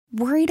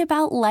Worried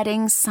about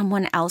letting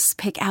someone else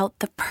pick out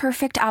the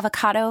perfect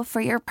avocado for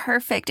your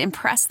perfect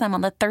impress them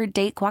on the third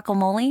date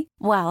guacamole?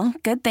 Well,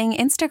 good thing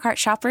Instacart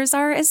shoppers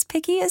are as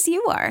picky as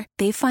you are.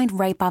 They find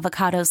ripe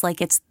avocados like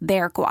it's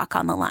their guac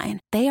on the line.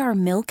 They are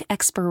milk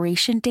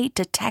expiration date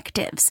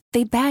detectives.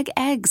 They bag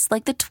eggs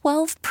like the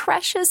 12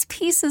 precious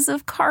pieces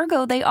of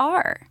cargo they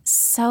are.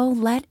 So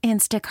let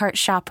Instacart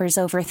shoppers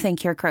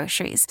overthink your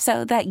groceries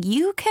so that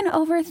you can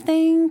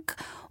overthink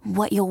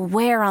what you'll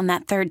wear on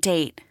that third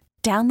date.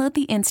 Download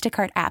the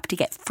Instacart app to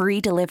get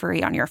free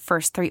delivery on your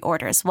first 3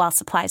 orders while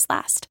supplies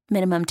last.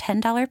 Minimum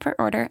 $10 per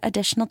order.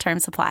 Additional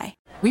terms apply.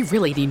 We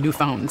really need new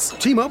phones.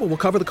 T-Mobile will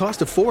cover the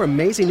cost of 4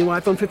 amazing new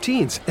iPhone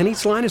 15s, and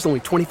each line is only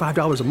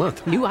 $25 a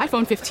month. New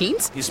iPhone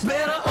 15s? It's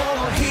better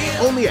over here.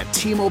 Only at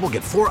T-Mobile,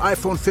 get 4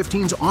 iPhone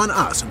 15s on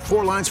us and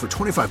 4 lines for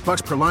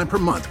 $25 per line per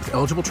month with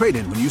eligible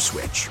trade-in when you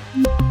switch.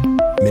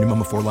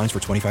 Minimum of 4 lines for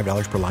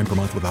 $25 per line per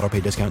month with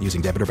autopay discount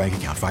using debit or bank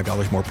account.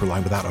 $5 more per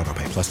line without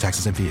autopay, plus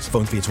taxes and fees.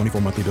 Phone fee at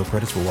 24 monthly bill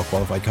credits for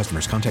well-qualified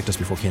customers. Contact us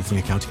before canceling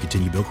account to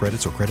continue bill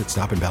credits or credit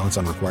stop and balance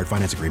on required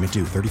finance agreement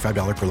due.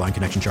 $35 per line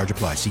connection charge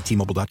applies. See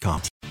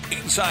T-Mobile.com.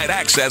 Inside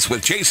Access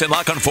with Jason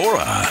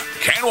LaConfora,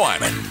 Ken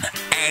Wyman,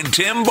 and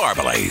Tim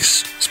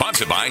Barbalase.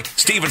 Sponsored by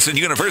Stevenson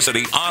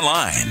University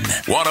Online.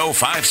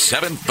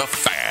 105.7 The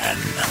Fan.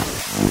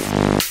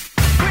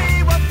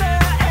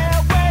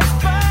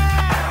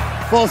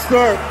 Full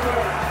start.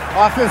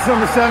 Offense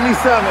number 77.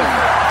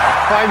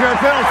 5-yard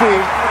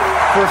penalty.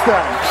 First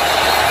down.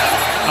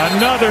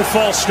 Another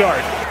false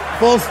start.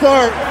 Full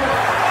start.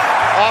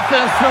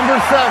 Offense number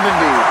 70.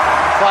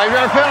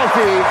 5-yard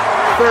penalty.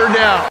 Third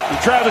down.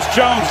 Travis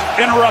Jones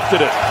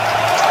interrupted it.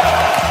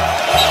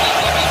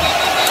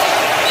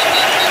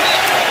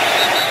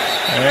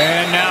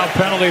 And now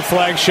penalty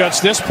flag shuts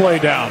this play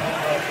down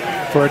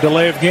for a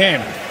delay of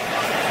game.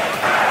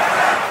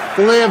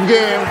 Delay of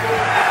game.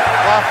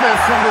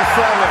 Offense number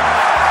 7.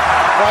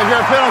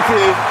 5-yard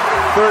penalty.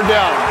 Third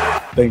down.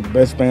 I think the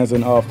best fans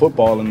in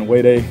football, and the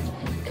way they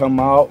come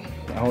out,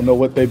 I don't know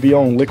what they be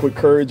on, liquid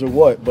courage or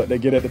what, but they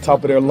get at the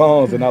top of their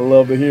lungs, and I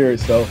love to hear it.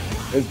 So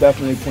it's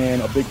definitely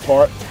playing a big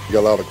part. You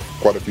got out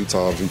quite a few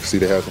times. You can see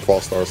they have some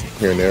false starts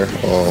here and there.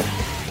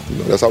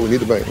 That's how we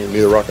need to bank. We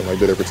need to rock it like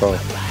that every time.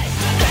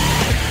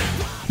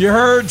 You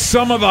heard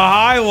some of the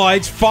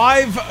highlights.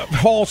 5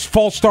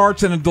 false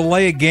starts and a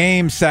delay of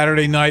game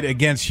Saturday night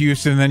against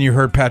Houston. And then you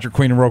heard Patrick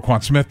Queen and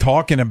Roquan Smith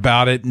talking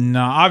about it. And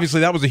obviously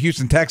that was a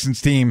Houston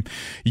Texans team,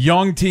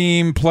 young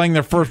team playing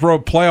their first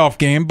road playoff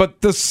game. But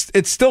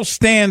it still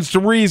stands to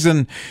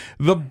reason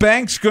the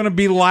bank's going to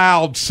be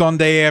loud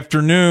Sunday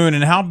afternoon.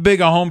 And how big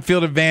a home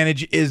field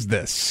advantage is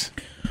this?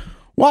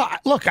 Well,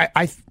 look,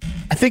 I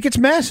think it's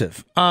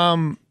massive.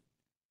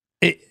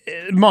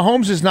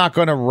 Mahomes is not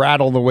going to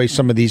rattle the way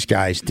some of these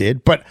guys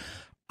did, but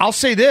I'll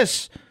say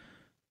this.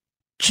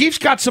 Chiefs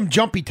got some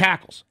jumpy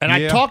tackles, and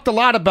I talked a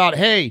lot about,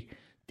 hey,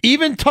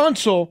 even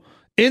Tunsil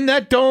in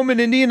that dome in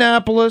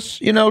Indianapolis,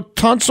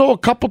 Tunsil a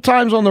couple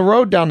times on the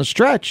road down the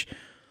stretch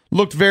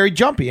looked very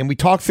jumpy, and we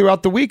talked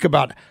throughout the week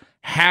about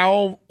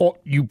how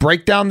you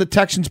break down the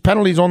Texans'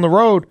 penalties on the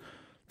road.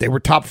 They were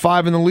top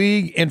 5 in the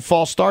league in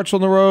false starts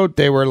on the road.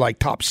 They were like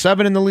top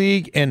 7 in the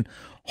league in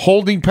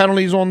holding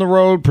penalties on the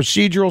road,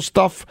 procedural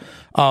stuff,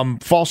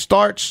 false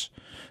starts,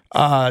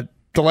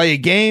 delay a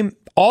game.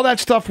 All that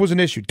stuff was an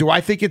issue. Do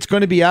I think it's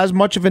going to be as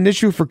much of an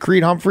issue for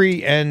Creed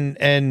Humphrey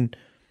and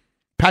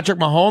Patrick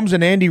Mahomes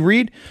and Andy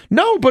Reid?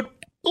 No, but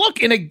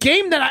look, in a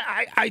game that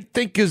I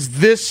think is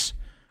this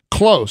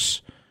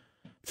close,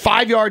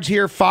 5 yards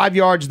here, 5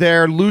 yards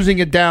there, losing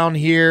it down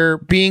here,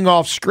 being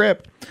off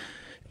script,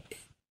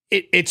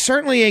 it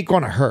certainly ain't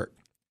going to hurt.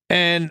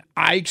 And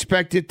I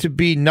expect it to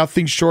be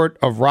nothing short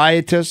of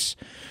riotous.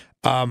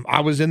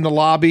 I was in the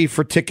lobby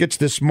for tickets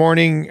this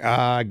morning,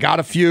 got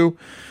a few.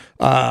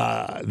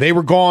 They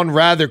were gone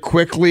rather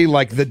quickly.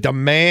 Like the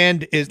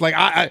demand is like,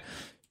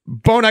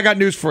 Bone, I got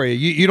news for you.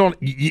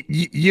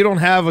 You don't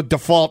have a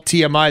default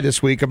TMI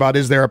this week about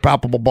is there a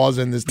palpable buzz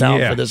in this town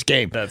for this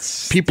game.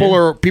 People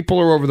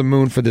are over the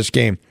moon for this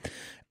game.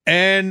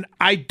 And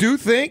I do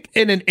think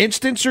in an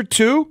instance or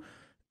two,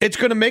 it's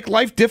going to make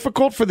life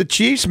difficult for the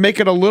Chiefs, make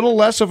it a little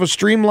less of a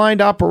streamlined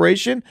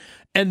operation,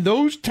 and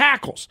those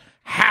tackles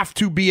have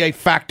to be a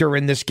factor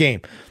in this game.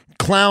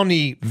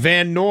 Clowney,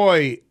 Van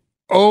Noy,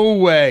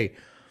 Owe,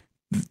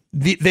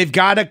 they've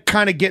got to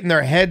kind of get in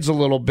their heads a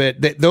little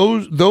bit. That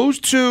those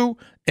two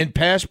in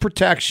pass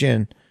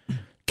protection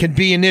can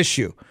be an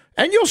issue,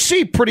 and you'll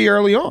see pretty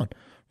early on,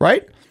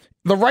 right?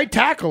 The right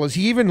tackle, is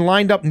he even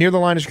lined up near the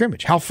line of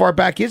scrimmage? How far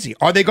back is he?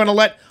 Are they going to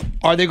let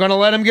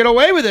him get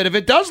away with it if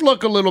it does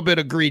look a little bit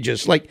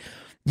egregious? Like,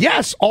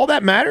 yes, all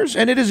that matters,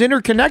 and it is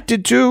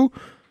interconnected to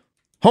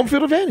home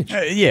field advantage.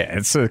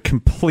 It's a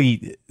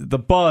complete. The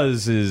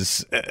buzz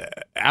is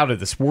out of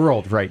this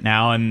world right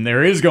now, and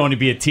there is going to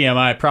be a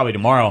TMI probably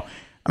tomorrow.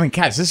 I mean,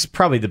 guys, this is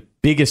probably the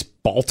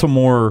biggest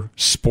Baltimore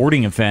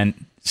sporting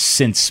event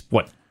since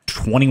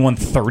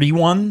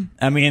 21-31.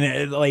 I mean,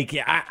 I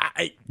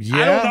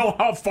don't know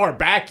how far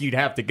back you'd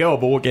have to go,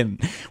 but we'll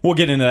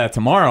get into that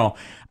tomorrow.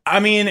 I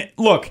mean,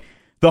 look,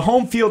 the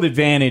home field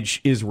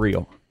advantage is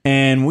real.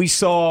 And we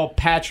saw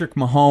Patrick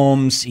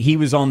Mahomes. He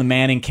was on the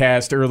Manning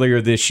cast earlier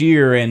this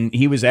year, and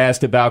he was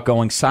asked about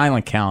going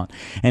silent count.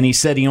 And he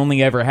said he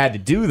only ever had to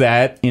do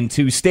that in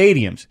 2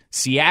 stadiums,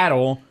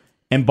 Seattle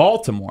and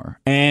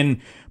Baltimore.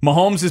 And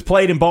Mahomes has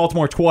played in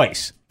Baltimore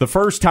twice. The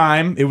first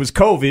time, it was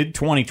COVID,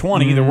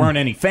 2020. There weren't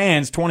any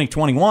fans.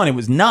 2021, it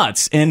was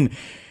nuts. And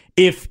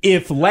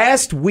if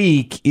last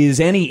week is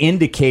any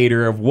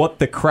indicator of what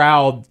the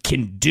crowd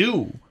can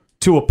do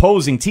to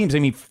opposing teams, I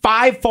mean,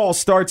 5 false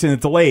starts in a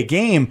delay of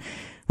game.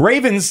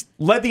 Ravens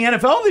led the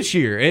NFL this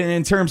year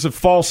in terms of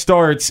false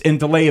starts and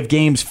delay of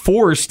games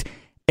forced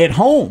at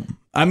home.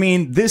 I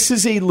mean, this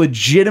is a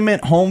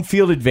legitimate home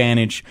field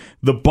advantage.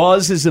 The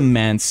buzz is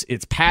immense.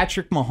 It's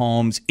Patrick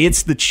Mahomes.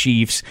 It's the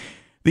Chiefs.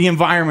 The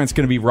environment's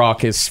going to be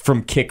raucous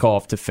from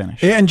kickoff to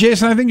finish. Yeah, and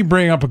Jason, I think you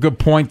bring up a good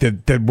point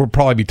that we'll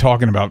probably be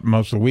talking about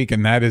most of the week,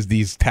 and that is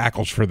these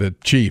tackles for the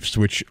Chiefs,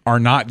 which are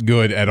not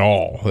good at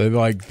all.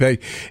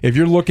 If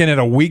you're looking at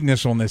a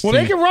weakness on this team,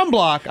 they can run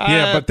block.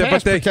 But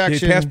pass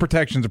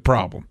protection's a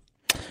problem.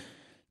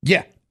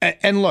 Yeah,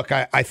 and look,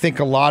 I think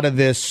a lot of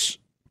this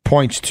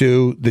points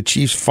to the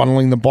Chiefs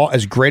funneling the ball.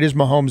 As great as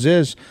Mahomes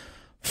is,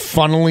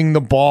 funneling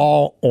the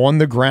ball on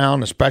the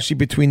ground, especially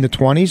between the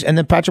 20s, and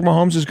then Patrick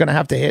Mahomes is going to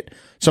have to hit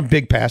some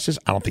big passes.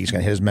 I don't think he's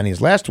going to hit as many as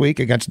last week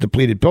against a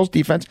depleted Bills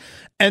defense,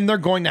 and they're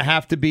going to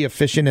have to be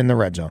efficient in the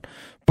red zone.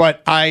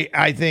 But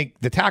I think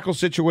the tackle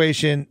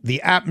situation,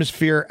 the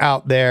atmosphere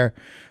out there,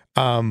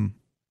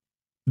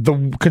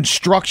 the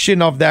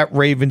construction of that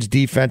Ravens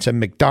defense and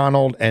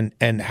McDonald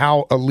and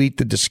how elite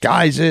the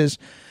disguise is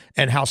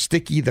and how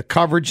sticky the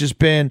coverage has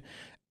been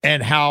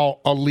and how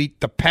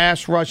elite the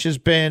pass rush has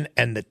been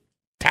and the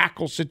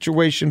tackle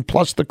situation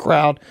plus the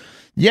crowd.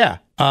 Yeah,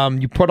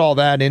 you put all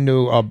that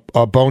into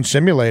a bone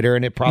simulator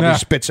and it probably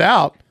spits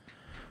out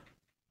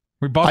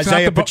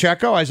Isiah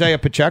Pacheco.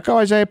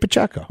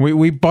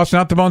 We busting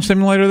out the bone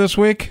simulator this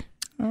week?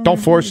 Don't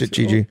force it,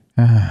 Gigi.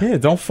 Yeah,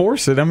 don't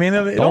force it. I mean,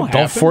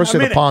 don't force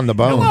it upon the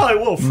bone. Well, I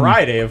will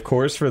Friday, of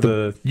course, for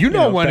the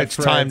when it's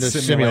time to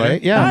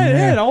simulate.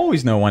 Yeah, I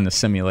always know when to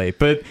simulate.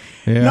 But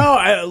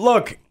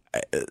look,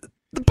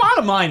 the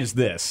bottom line is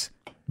this.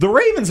 The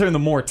Ravens are the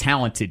more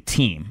talented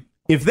team.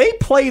 If they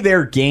play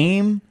their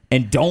game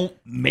and don't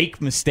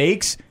make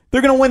mistakes,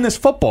 they're going to win this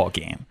football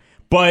game.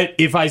 But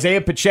if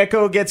Isiah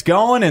Pacheco gets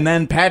going and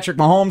then Patrick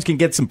Mahomes can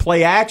get some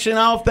play action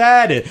off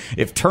that,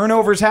 if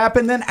turnovers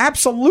happen, then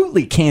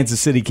absolutely Kansas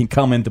City can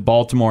come into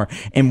Baltimore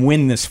and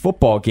win this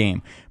football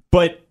game.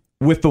 But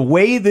with the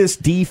way this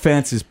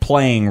defense is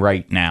playing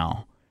right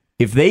now,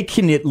 if they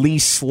can at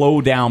least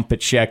slow down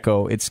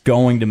Pacheco, it's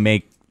going to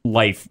make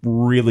life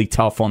really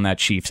tough on that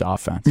Chiefs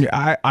offense.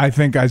 Yeah, I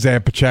think Isiah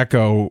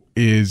Pacheco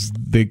is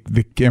the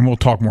and we'll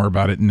talk more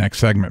about it in the next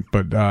segment,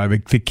 but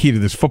the key to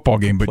this football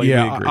game. But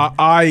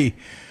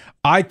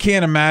I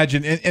can't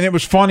imagine, and it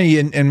was funny,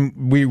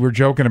 and we were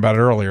joking about it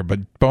earlier, but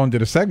Bone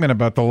did a segment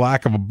about the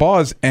lack of a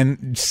buzz,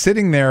 and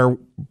sitting there,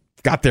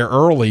 got there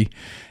early,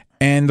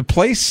 and the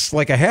place,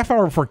 like a half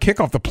hour before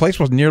kickoff, the place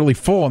was nearly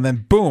full, and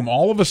then boom,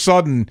 all of a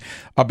sudden,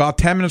 about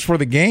 10 minutes before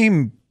the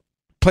game,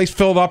 place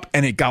filled up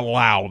and it got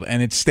loud,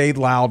 and it stayed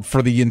loud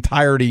for the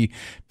entirety,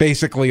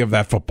 basically, of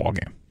that football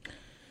game.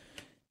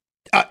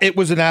 It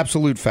was an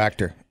absolute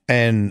factor,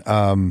 and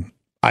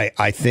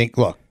I think,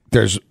 look,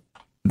 it's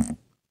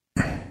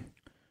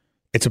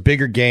a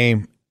bigger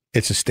game.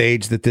 It's a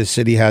stage that this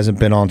city hasn't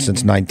been on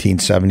since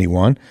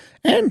 1971,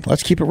 and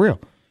let's keep it real.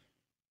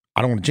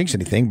 I don't want to jinx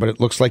anything, but it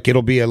looks like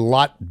it'll be a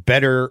lot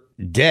better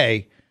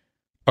day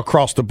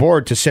across the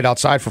board to sit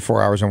outside for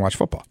 4 hours and watch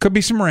football. Could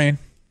be some rain.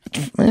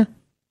 Yeah.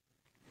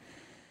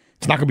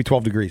 It's not going to be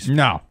 12 degrees.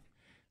 No.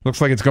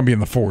 Looks like it's going to be in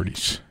the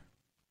 40s.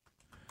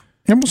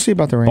 And we'll see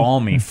about the rain.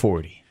 Balmy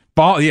 40.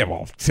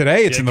 Well,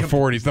 today it's in the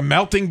 40s. The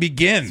melting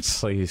begins.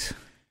 Please.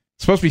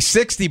 It's supposed to be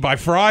 60 by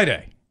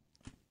Friday.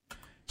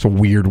 It's a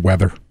weird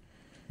weather.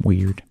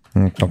 Weird.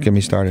 Don't get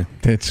me started.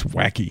 It's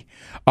wacky.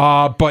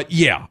 But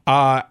yeah,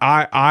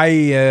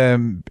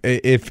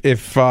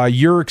 if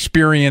your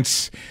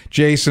experience,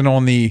 Jason,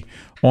 on the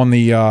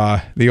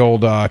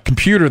old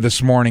computer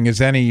this morning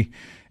is any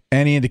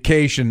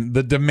indication,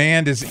 the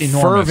demand is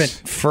enormous.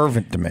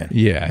 Fervent demand.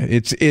 Yeah,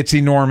 it's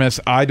enormous.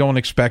 I don't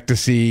expect to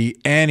see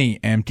any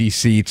empty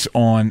seats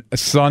on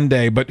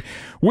Sunday, but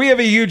we have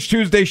a huge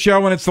Tuesday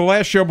show, and it's the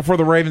last show before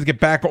the Ravens get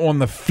back on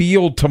the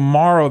field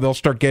tomorrow. They'll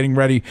start getting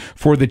ready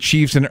for the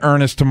Chiefs in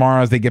earnest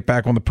tomorrow as they get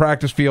back on the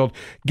practice field.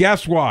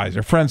 Guest-wise,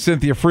 our friend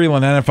Cynthia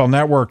Frelund, NFL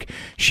Network,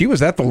 she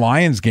was at the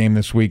Lions game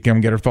this week. Come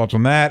get her thoughts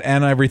on that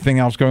and everything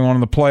else going on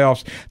in the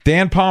playoffs.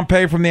 Dan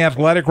Pompei from The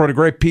Athletic wrote a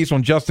great piece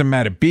on Justin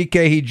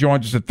Madubuike. He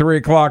joins us at 3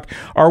 o'clock.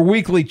 Our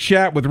weekly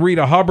chat with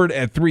Rita Hubbard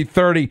at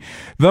 3:30.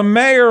 The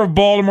mayor of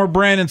Baltimore,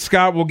 Brandon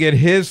Scott, will get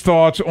his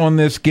thoughts on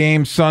this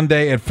game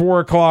Sunday at 4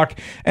 o'clock.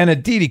 And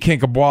Aditi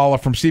Kinkhabwala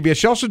from CBS.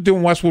 She's also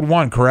doing Westwood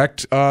One,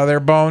 correct?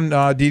 There, Bone.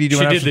 Aditi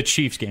doing. She did the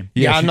Chiefs game.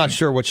 Yeah, I'm not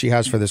sure what she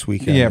has for this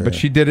weekend. Yeah, but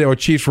she did it with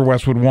Chiefs for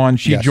Westwood One.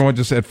 She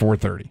joins us at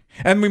 4:30.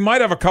 And we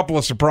might have a couple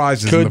of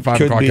surprises in the 5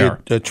 o'clock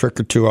hour. A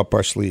trick or two up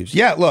our sleeves.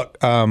 Yeah, look,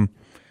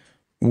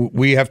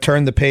 we have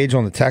turned the page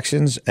on the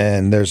Texans,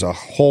 and there's a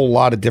whole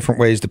lot of different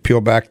ways to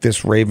peel back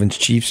this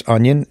Ravens-Chiefs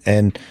onion,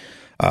 and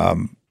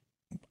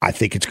I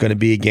think it's going to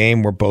be a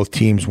game where both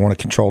teams want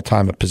to control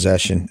time of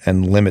possession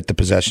and limit the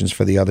possessions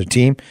for the other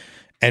team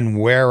and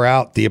wear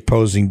out the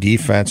opposing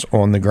defense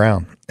on the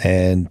ground,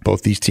 and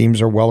both these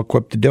teams are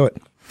well-equipped to do it.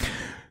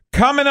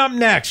 Coming up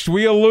next,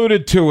 we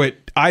alluded to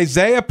it,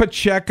 Isiah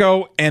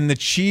Pacheco and the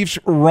Chiefs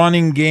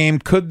running game.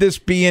 Could this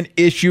be an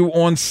issue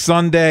on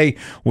Sunday?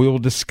 We will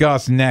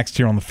discuss next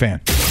here on The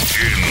Fan.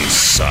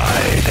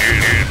 Inside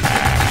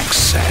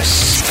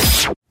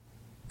Access.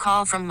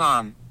 Call from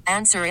mom.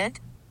 Answer it.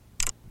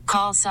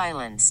 Call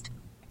silenced.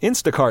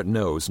 Instacart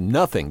knows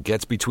nothing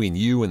gets between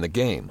you and the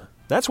game.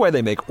 That's why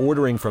they make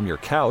ordering from your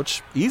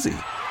couch easy.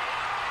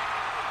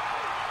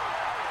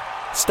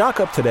 Stock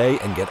up today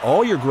and get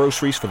all your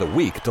groceries for the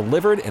week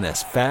delivered in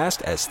as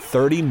fast as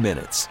 30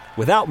 minutes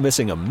without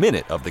missing a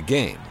minute of the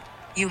game.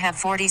 You have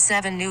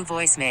 47 new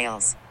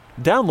voicemails.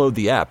 Download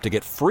the app to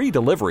get free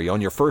delivery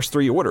on your first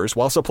 3 orders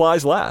while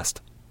supplies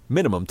last.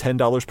 Minimum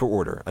 $10 per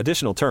order.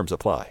 Additional terms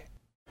apply.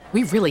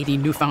 We really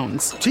need new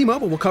phones.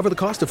 T-Mobile will cover the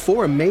cost of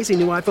 4 amazing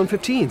new iPhone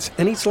 15s,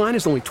 and each line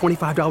is only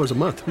 $25 a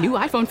month. New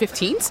iPhone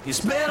 15s?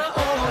 It's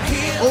better over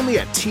here. Only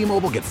at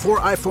T-Mobile, get 4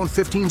 iPhone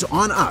 15s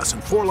on us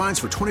and 4 lines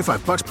for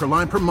 $25 per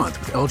line per month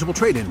with eligible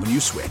trade-in when you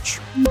switch.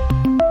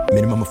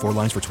 Minimum of 4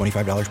 lines for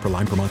 $25 per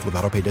line per month with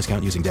autopay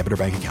discount using debit or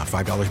bank account.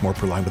 $5 more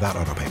per line without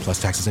autopay,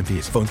 plus taxes and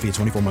fees. Phone fee at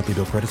 24 monthly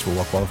bill credits for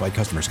well-qualified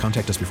customers.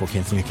 Contact us before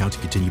canceling account to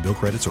continue bill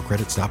credits or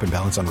credit stop and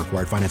balance on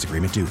required finance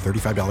agreement due.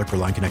 $35 per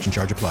line connection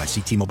charge applies.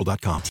 See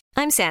T-Mobile.com.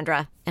 I'm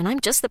Sandra, and I'm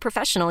just the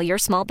professional your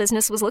small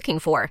business was looking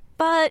for.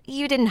 But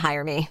you didn't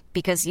hire me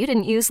because you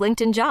didn't use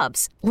LinkedIn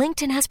Jobs.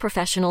 LinkedIn has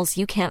professionals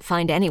you can't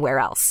find anywhere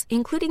else,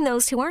 including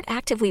those who aren't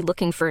actively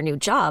looking for a new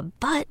job,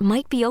 but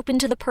might be open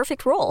to the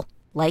perfect role,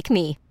 like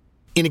me.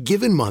 In a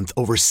given month,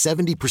 over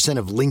 70%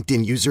 of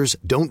LinkedIn users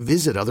don't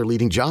visit other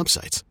leading job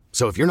sites.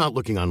 So if you're not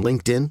looking on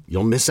LinkedIn,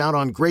 you'll miss out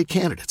on great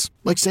candidates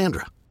like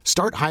Sandra.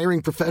 Start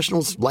hiring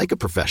professionals like a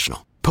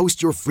professional.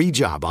 Post your free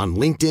job on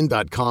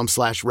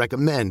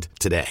linkedin.com/recommend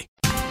today.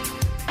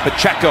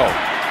 Pacheco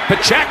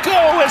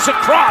is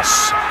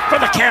across for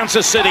the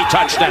Kansas City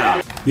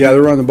touchdown. Yeah, they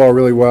run the ball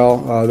really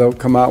well. They'll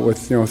come out with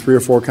 3 or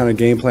 4 kind of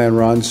game plan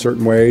runs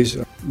certain ways.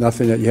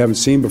 Nothing that you haven't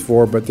seen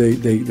before, but they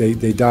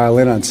dial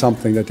in on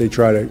something that they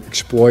try to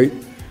exploit.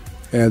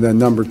 And then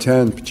number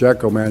 10,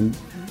 Pacheco, man,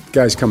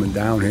 guy's coming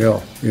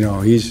downhill.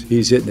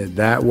 He's hitting it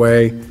that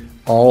way,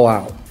 all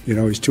out.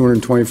 He's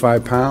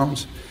 225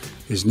 pounds.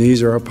 His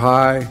knees are up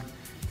high.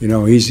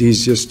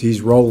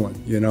 He's rolling.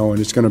 And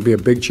it's going to be a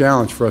big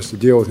challenge for us to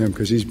deal with him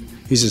because he's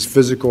as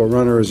physical a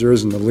runner as there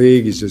is in the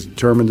league. He's as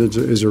determined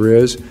as there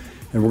is,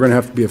 and we're going to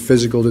have to be a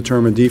physical,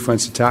 determined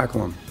defense to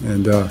tackle him.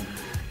 And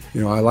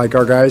I like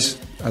our guys.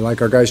 I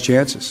like our guys'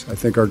 chances. I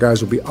think our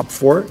guys will be up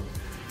for it,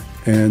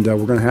 and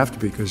we're going to have to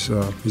be because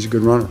he's a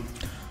good runner.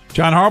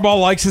 John Harbaugh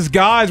likes his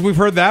guys. We've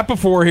heard that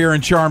before here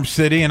in Charm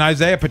City. And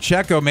Isiah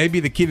Pacheco may be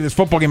the key to this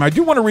football game. I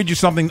do want to read you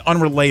something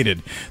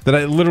unrelated that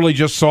I literally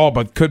just saw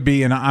but could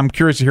be, and I'm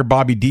curious to hear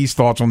Bobby D's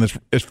thoughts on this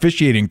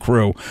officiating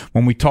crew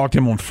when we talked to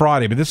him on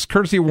Friday. But this is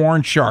courtesy of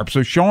Warren Sharp.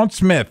 So Sean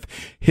Smith,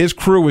 his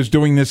crew is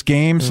doing this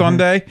game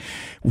Sunday.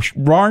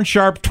 Warren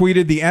Sharp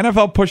tweeted, the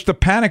NFL pushed the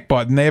panic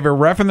button. They have a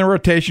ref in the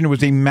rotation who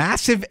is a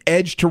massive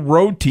edge to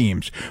road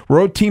teams.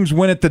 Road teams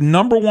win at the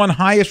number 1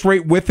 highest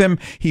rate with him.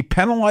 He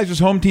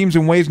penalizes home teams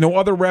in ways no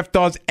other ref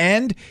does,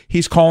 and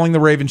he's calling the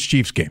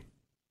Ravens-Chiefs game.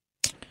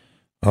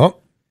 Oh,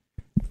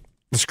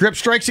 the script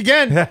strikes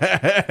again.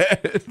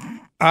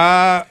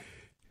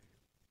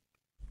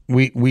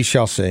 We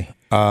shall see.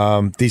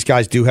 These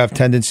guys do have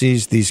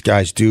tendencies. These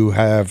guys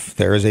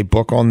there is a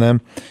book on them.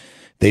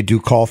 They do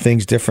call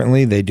things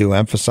differently. They do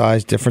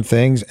emphasize different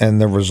things, and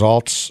the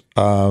results,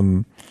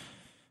 home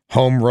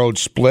road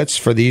splits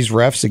for these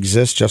refs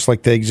exist just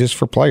like they exist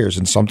for players,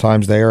 and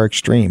sometimes they are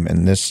extreme,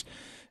 and this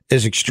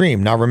is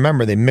extreme. Now,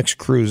 remember, they mix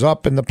crews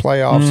up in the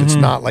playoffs. It's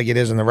not like it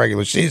is in the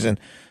regular season,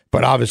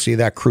 but obviously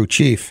that crew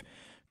chief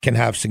can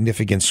have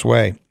significant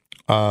sway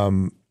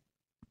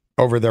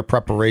over their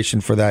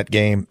preparation for that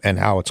game and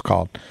how it's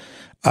called.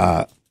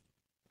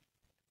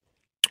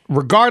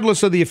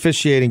 Regardless of the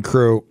officiating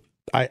crew,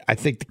 I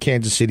think the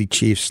Kansas City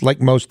Chiefs,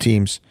 like most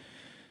teams,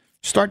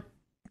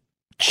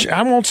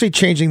 I won't say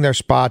changing their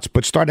spots,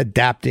 but start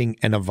adapting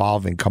and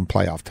evolving come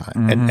playoff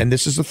time. And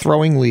this is a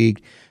throwing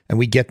league, and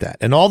we get that.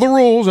 And all the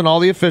rules and all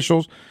the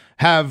officials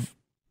have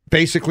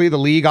basically the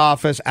league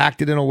office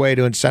acted in a way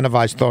to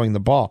incentivize throwing the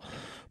ball.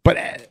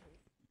 But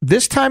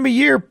this time of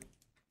year,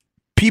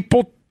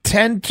 people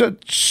tend to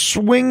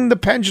swing the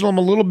pendulum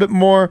a little bit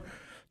more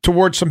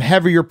towards some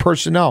heavier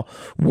personnel.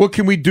 What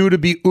can we do to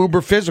be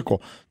uber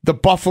physical? The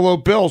Buffalo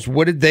Bills,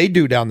 what did they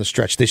do down the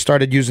stretch? They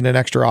started using an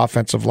extra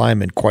offensive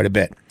lineman quite a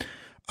bit.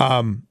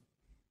 How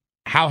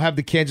have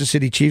the Kansas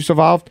City Chiefs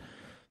evolved?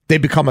 They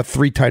become a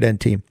 3 tight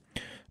end team.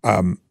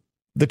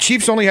 The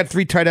Chiefs only had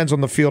 3 tight ends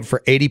on the field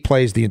for 80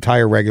 plays the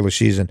entire regular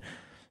season.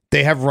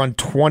 They have run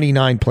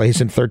 29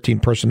 plays and 13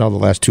 personnel the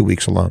last 2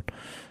 weeks alone.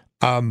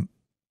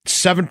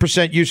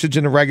 7% usage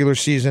in the regular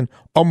season.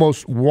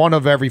 Almost one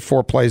of every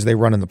 4 plays they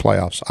run in the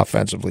playoffs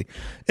offensively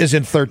is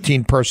in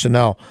 13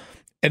 personnel.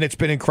 And it's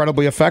been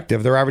incredibly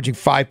effective. They're averaging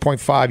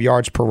 5.5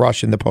 yards per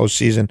rush in the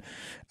postseason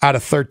out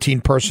of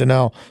 13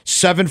 personnel.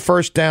 7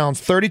 first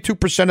downs.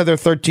 32% of their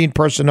 13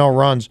 personnel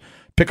runs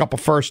pick up a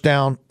first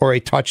down or a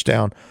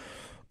touchdown.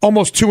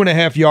 Almost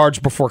 2.5 yards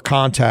before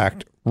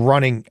contact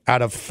running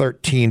out of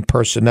 13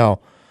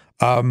 personnel.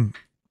 The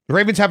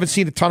Ravens haven't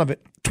seen a ton of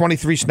it.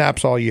 23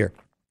 snaps all year.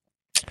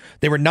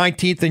 They were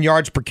 19th in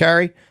yards per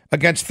carry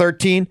against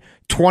 13,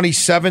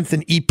 27th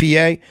in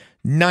EPA,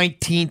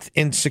 19th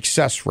in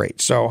success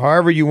rate. So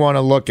however you want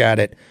to look at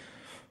it,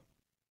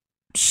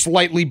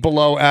 slightly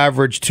below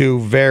average to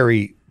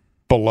very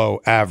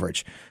below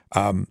average.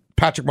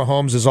 Patrick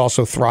Mahomes is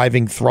also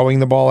thriving throwing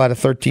the ball out of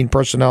 13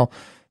 personnel.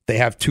 They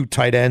have 2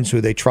 tight ends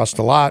who they trust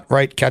a lot,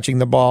 right? Catching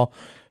the ball,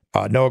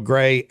 Noah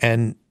Gray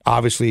and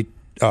obviously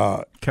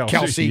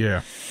Kelsey.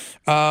 Yeah.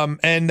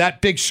 And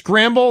that big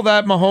scramble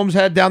that Mahomes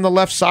had down the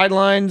left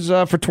sidelines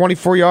for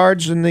 24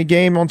 yards in the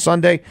game on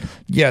Sunday,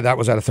 yeah, that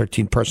was out of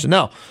 13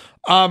 personnel.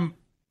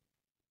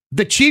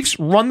 The Chiefs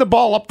run the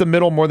ball up the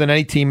middle more than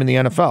any team in the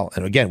NFL.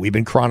 And again, we've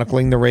been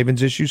chronicling the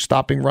Ravens' issues,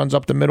 stopping runs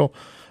up the middle,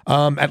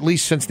 at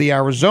least since the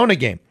Arizona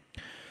game.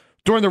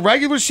 During the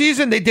regular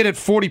season, they did it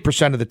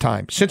 40% of the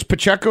time. Since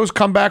Pacheco's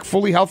come back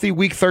fully healthy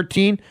week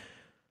 13,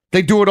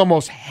 they do it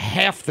almost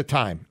half the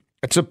time.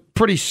 It's a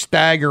pretty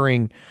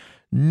staggering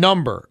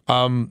number.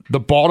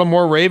 The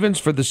Baltimore Ravens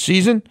for the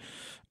season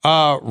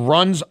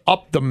runs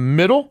up the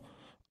middle.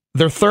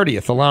 They're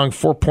 30th, allowing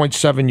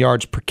 4.7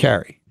 yards per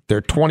carry.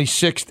 They're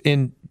 26th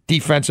in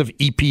defensive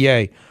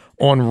EPA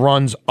on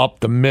runs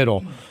up the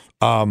middle.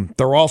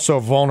 They're also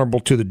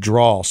vulnerable to the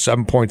draw,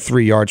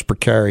 7.3 yards per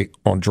carry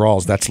on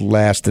draws. That's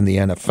last in the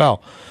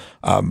NFL.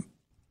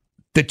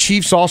 The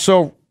Chiefs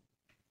also,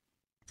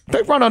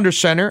 they run under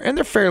center, and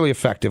they're fairly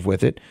effective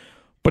with it,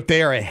 but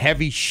they are a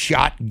heavy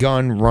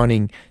shotgun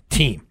running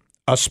team,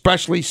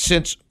 especially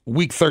since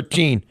week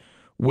 13.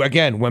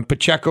 Again, when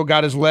Pacheco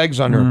got his legs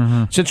under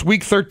him. Since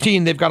week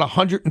 13, they've got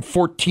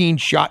 114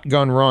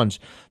 shotgun runs.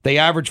 They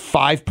average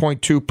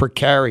 5.2 per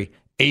carry,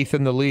 8th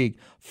in the league.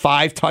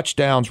 5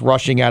 touchdowns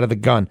rushing out of the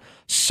gun,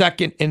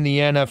 2nd in the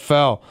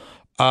NFL.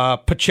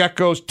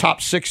 Pacheco's top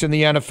 6 in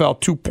the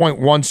NFL,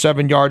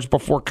 2.17 yards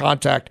before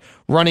contact,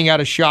 running out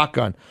of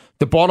shotgun.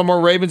 The Baltimore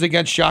Ravens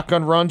against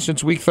shotgun runs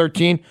since week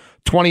 13,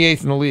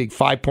 28th in the league,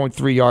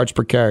 5.3 yards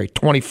per carry,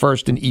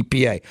 21st in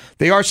EPA.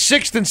 They are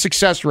 6th in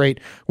success rate,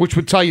 which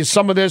would tell you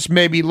some of this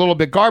may be a little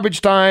bit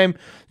garbage time,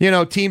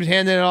 teams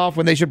handing it off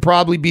when they should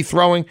probably be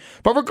throwing.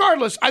 But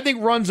regardless, I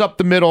think runs up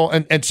the middle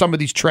and some of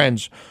these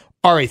trends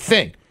are a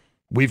thing.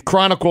 We've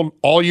chronicled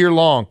all year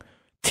long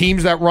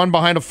teams that run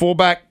behind a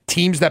fullback,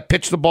 teams that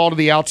pitch the ball to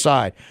the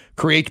outside,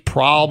 creates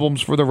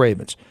problems for the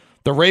Ravens.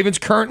 The Ravens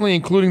currently,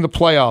 including the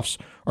playoffs,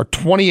 are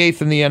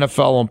 28th in the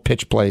NFL on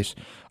pitch plays,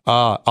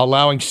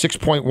 allowing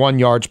 6.1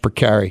 yards per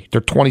carry. They're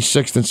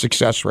 26th in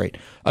success rate.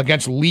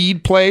 Against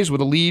lead plays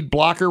with a lead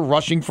blocker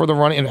rushing for the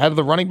running ahead of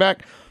the running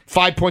back,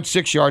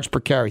 5.6 yards per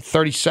carry,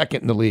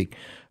 32nd in the league.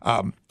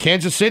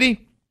 Kansas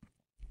City,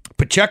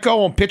 Pacheco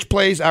on pitch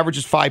plays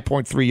averages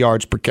 5.3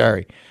 yards per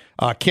carry.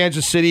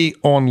 Kansas City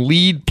on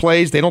lead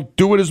plays, they don't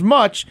do it as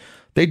much.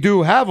 They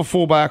do have a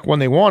fullback when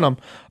they want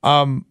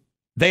them.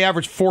 They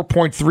average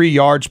 4.3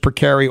 yards per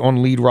carry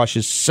on lead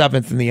rushes,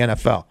 7th in the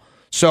NFL.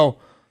 So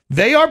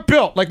they are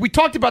built. Like we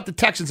talked about the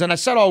Texans, and I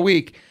said all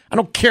week, I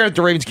don't care that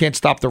the Ravens can't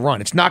stop the run.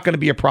 It's not going to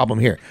be a problem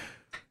here.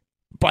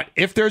 But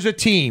if there's a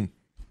team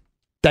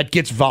that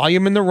gets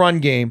volume in the run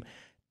game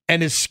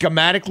and is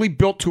schematically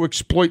built to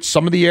exploit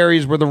some of the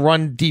areas where the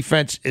run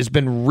defense has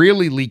been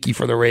really leaky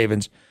for the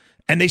Ravens,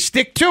 and they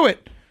stick to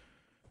it,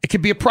 it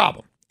could be a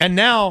problem. And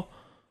now,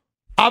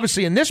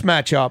 obviously, in this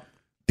matchup,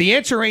 the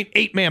answer ain't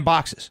 8-man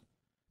boxes.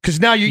 Because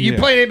now you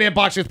play an 8-man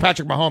box with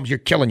Patrick Mahomes, you're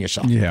killing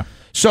yourself. Yeah.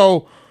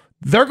 So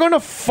they're going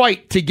to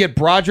fight to get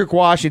Broderick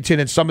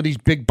Washington and some of these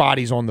big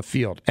bodies on the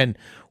field. And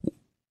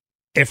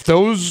if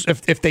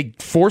they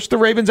force the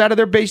Ravens out of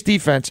their base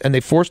defense and they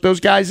force those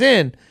guys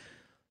in,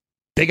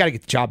 they got to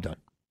get the job done.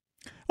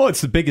 Well,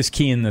 it's the biggest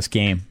key in this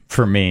game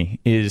for me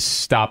is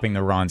stopping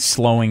the run,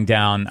 slowing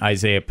down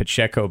Isiah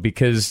Pacheco,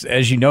 because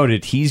as you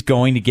noted, he's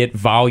going to get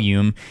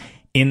volume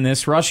in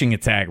this rushing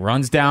attack.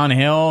 Runs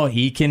downhill.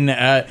 He can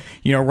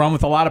run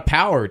with a lot of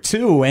power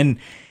too. And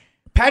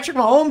Patrick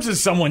Mahomes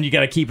is someone you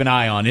got to keep an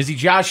eye on. Is he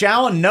Josh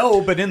Allen?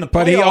 No, but in the playoffs,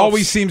 but he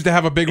always seems to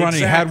have a big run.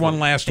 Exactly. He had one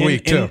last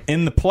week too.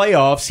 In the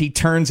playoffs, he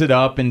turns it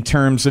up in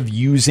terms of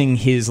using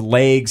his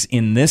legs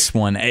in this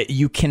one.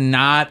 You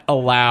cannot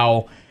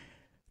allow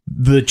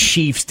the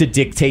Chiefs to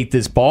dictate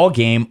this ball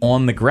game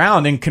on the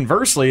ground. And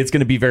conversely, it's going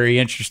to be very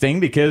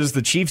interesting because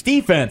the Chiefs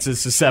defense is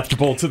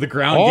susceptible to the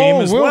ground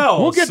game as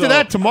well. We'll get to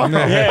that tomorrow.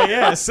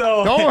 Yeah.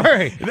 So don't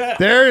worry.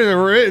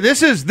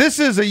 This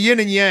is a yin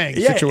and yang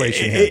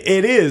situation.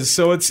 It is.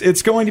 So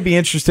it's going to be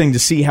interesting to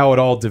see how it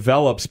all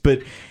develops.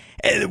 But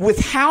with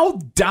how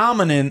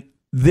dominant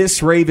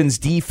this Ravens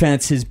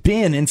defense has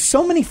been in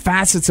so many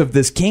facets of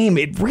this game,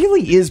 it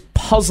really is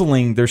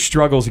puzzling their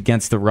struggles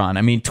against the run.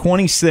 I mean,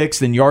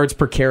 26th in yards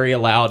per carry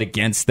allowed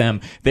against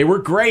them. They were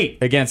great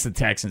against the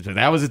Texans, but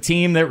that was a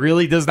team that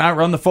really does not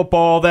run the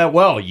football that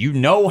well. You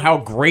know how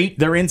great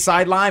their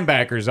inside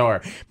linebackers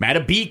are.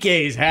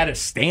 Matabique's had a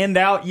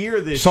standout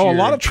year this year. So a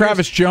lot of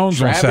Travis Jones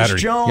on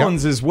Saturday. Travis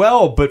Jones as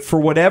well, but for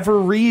whatever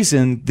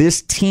reason,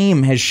 this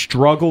team has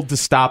struggled to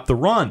stop the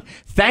run.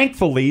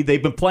 Thankfully,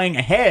 they've been playing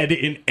ahead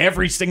in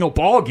every single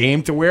ball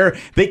game to where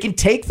they can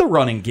take the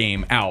running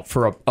game out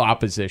for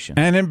opposition.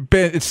 And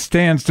it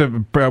stands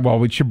to, well,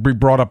 we should be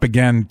brought up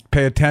again,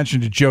 pay attention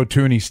to Joe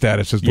Tooney's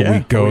status as the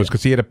week goes,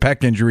 because he had a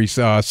pec injury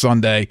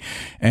Sunday,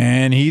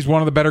 and he's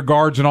one of the better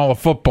guards in all of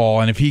football,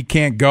 and if he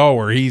can't go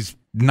or he's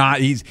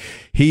hampered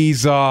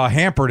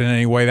in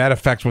any way, that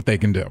affects what they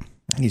can do.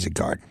 He's a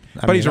guard.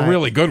 But he's a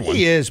really good one.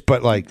 He is,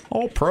 but like...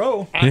 All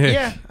pro.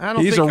 Yeah, I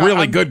don't he's think... a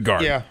really good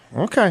guard. Yeah,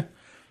 okay.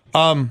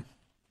 I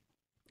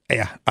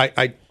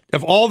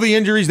of all the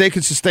injuries they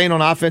could sustain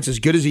on offense, as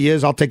good as he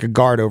is, I'll take a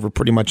guard over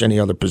pretty much any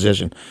other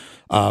position.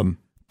 But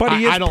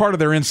he is part of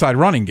their inside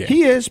running game.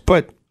 He is,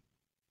 but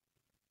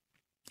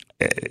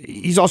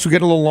he's also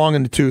getting a little long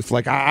in the tooth.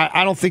 Like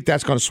I don't think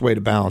that's going to sway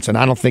the balance, and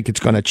I don't think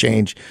it's going to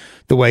change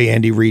the way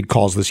Andy Reid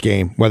calls this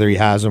game, whether he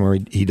has him or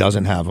he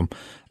doesn't have him.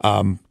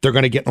 They're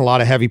going to get in a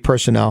lot of heavy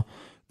personnel.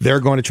 They're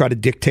going to try to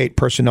dictate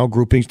personnel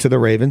groupings to the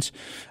Ravens.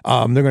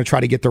 They're going to try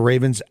to get the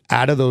Ravens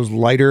out of those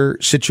lighter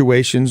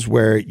situations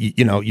where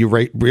you're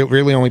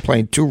really only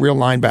playing two real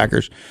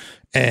linebackers,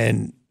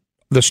 and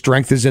the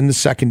strength is in the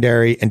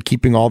secondary and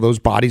keeping all those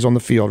bodies on the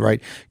field,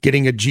 right?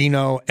 Getting a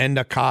Geno and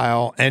a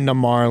Kyle and a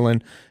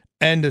Marlon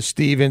and a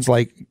Stevens,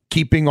 like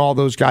keeping all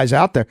those guys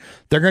out there.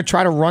 They're going to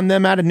try to run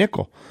them out of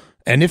nickel.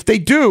 And if they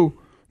do,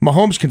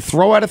 Mahomes can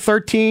throw out of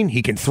 13.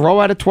 He can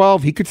throw out of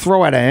 12. He could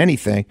throw out of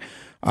anything.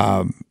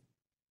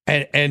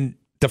 And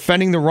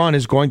defending the run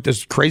is going to,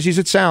 as crazy as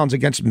it sounds,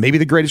 against maybe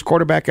the greatest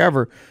quarterback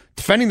ever,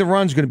 defending the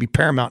run is going to be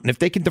paramount. And if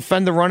they can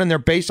defend the run in their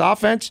base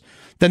offense,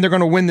 then they're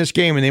going to win this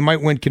game, and they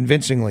might win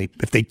convincingly.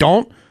 If they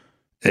don't,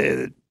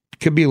 it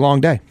could be a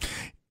long day.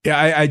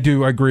 Yeah, I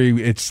do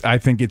agree. I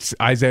think it's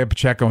Isiah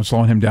Pacheco, and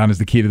slowing him down is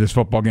the key to this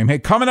football game. Hey,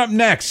 coming up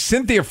next,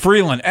 Cynthia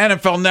Frelund,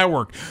 NFL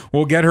Network.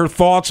 We'll get her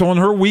thoughts on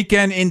her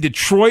weekend in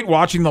Detroit,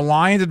 watching the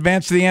Lions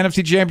advance to the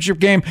NFC Championship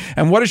game.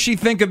 And what does she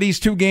think of these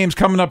two games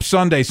coming up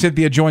Sunday?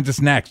 Cynthia joins us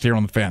next here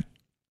on The Fan.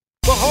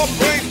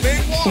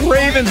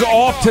 Ravens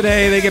off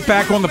today. They get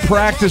back on the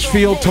practice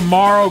field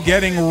tomorrow,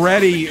 getting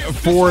ready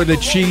for the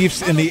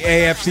Chiefs in the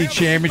AFC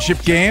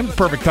Championship game.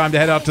 Perfect time to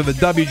head out to the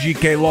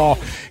WGK Law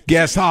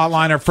guest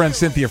hotline. Our friend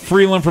Cynthia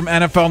Frelund from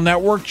NFL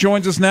Network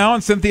joins us now.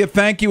 And Cynthia,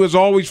 thank you as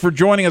always for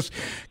joining us.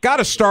 Got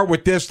to start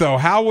with this, though.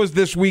 How was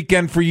this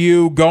weekend for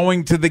you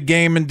going to the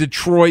game in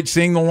Detroit,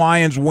 seeing the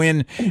Lions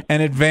win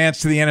and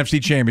advance to the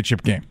NFC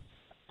Championship game?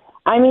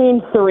 I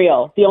mean,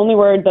 surreal. The only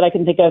word that I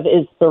can think of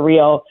is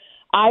surreal.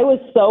 I was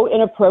so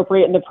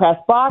inappropriate in the press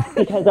box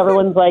because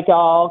everyone's like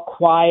all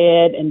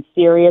quiet and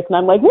serious, and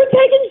I'm like, we're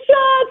taking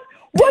shots.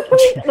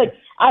 What's like?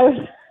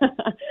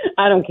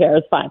 I don't care.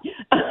 It's fine.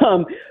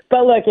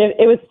 But look,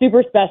 it was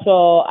super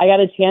special. I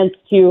got a chance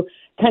to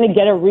kind of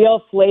get a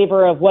real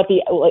flavor of what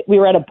we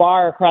were at a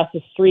bar across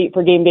the street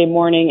for game day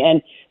morning,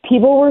 and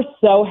people were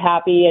so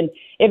happy. And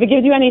if it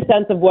gives you any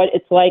sense of what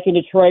it's like in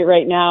Detroit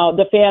right now,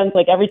 the fans,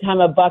 like every time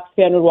a Bucs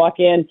fan would walk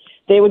in,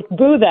 they would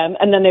boo them,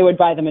 and then they would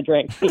buy them a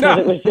drink because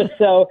it was just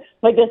so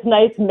like this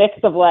nice mix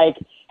of like,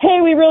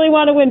 hey, we really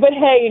want to win, but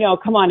hey,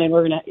 come on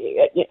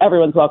in,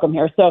 everyone's welcome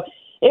here. So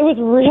it was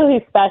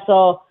really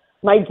special.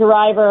 My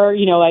driver,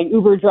 my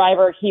Uber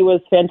driver, he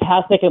was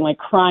fantastic and like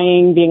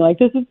crying, being like,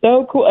 this is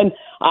so cool. And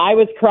I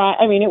was crying.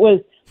 I mean,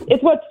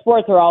 it's what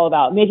sports are all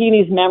about, making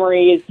these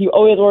memories. You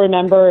always will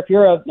remember, if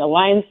you're a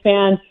Lions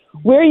fan,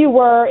 where you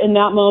were in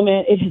that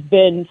moment. It has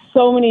been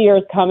so many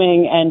years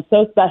coming and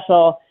so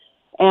special.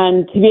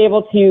 And to be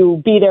able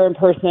to be there in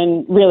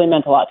person really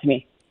meant a lot to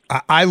me.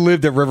 I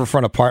lived at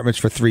Riverfront Apartments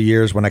for 3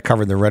 years when I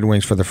covered the Red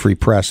Wings for the Free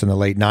Press in the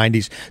late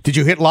 90s. Did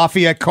you hit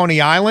Lafayette, Coney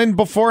Island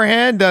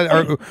beforehand?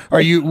 Or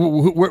are you?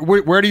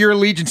 Where do your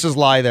allegiances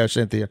lie there,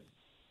 Cynthia?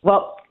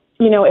 Well,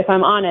 if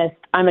I'm honest,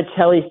 I'm a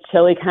Chili's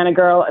chili kind of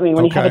girl. I mean,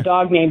 when you have a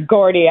dog named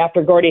Gordy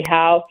after Gordie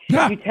Howe,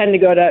 you tend to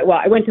go to,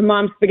 I went to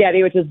Mom's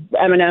Spaghetti, which is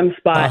M&M's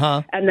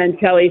spot, and then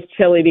Chili's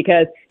chili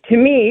because to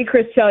me,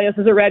 Chris Chelios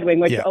is a Red Wing,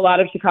 which a lot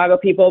of Chicago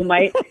people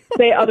might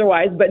say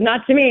otherwise, but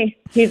not to me.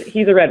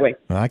 He's a Red Wing.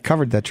 I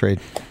covered that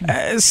trade.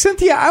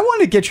 Cynthia, I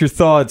want to get your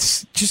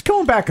thoughts just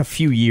going back a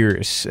few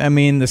years. I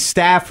mean, the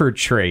Stafford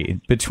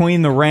trade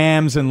between the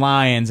Rams and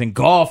Lions, and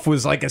Goff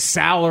was like a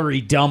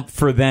salary dump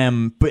for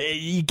them. But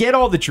you get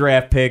all the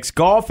draft picks.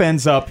 Goff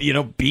ends up,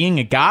 being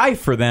a guy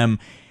for them.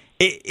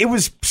 It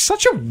was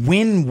such a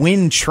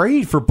win-win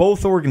trade for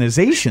both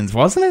organizations,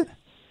 wasn't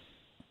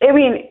it? I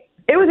mean,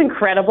 it was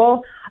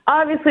incredible.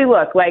 Obviously,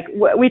 look, like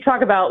we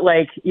talk about,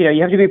 like,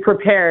 you have to be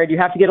prepared. You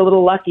have to get a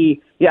little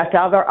lucky. You have to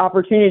have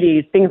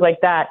opportunities, things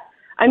like that.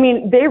 I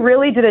mean, they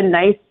really did a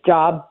nice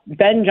job.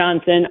 Ben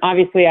Johnson,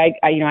 obviously,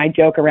 I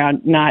joke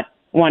around not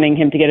wanting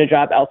him to get a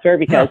job elsewhere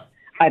because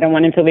I don't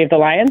want him to leave the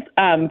Lions.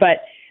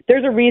 But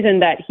there's a reason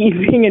that he's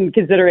being in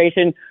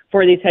consideration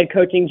for these head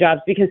coaching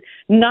jobs, because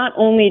not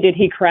only did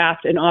he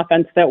craft an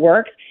offense that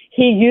works,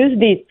 he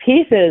used these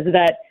pieces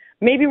that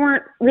maybe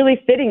weren't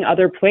really fitting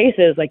other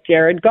places, like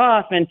Jared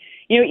Goff and,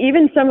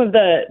 even some of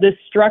the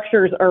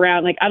structures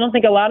around, like, I don't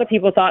think a lot of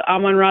people thought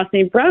Amon-Ra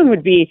St. Brown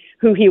would be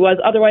who he was.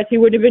 Otherwise, he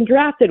would have been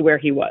drafted where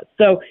he was.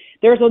 So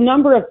there's a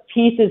number of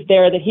pieces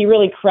there that he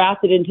really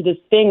crafted into this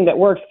thing that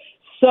works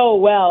so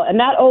well. And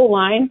that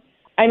O-line,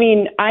 I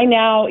mean, I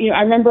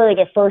remember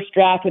the first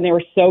draft when they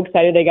were so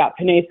excited they got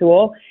Penei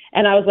Sewell,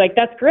 and I was like,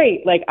 that's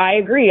great. Like, I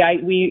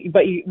agree.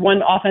 But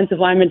one offensive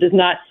lineman does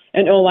not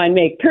an O-line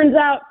make. Turns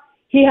out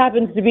he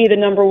happens to be the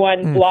number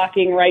one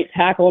blocking right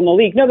tackle in the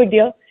league. No big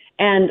deal.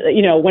 And,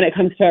 when it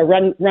comes to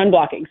run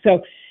blocking.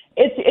 So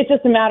it's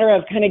just a matter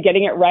of kind of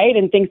getting it right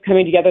and things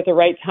coming together at the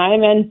right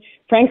time. And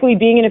frankly,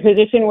 being in a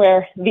position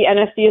where the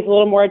NFC is a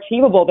little more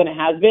achievable than it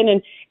has been.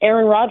 And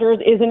Aaron Rodgers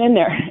isn't in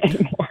there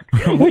anymore,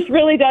 which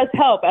really does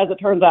help, as it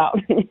turns out.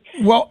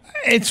 Well,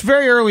 it's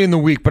very early in the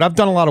week, but I've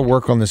done a lot of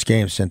work on this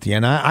game, Cynthia,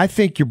 and I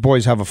think your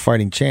boys have a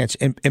fighting chance.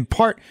 In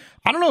part,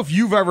 I don't know if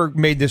you've ever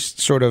made this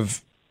sort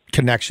of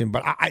connection,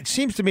 but it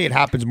seems to me it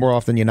happens more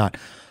often than not.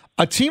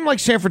 A team like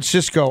San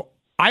Francisco,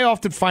 I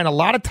often find a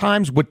lot of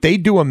times what they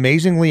do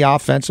amazingly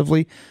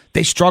offensively,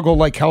 they struggle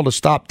like hell to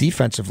stop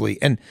defensively.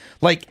 And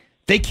like,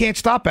 they can't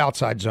stop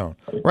outside zone,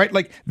 right?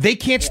 Like, they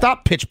can't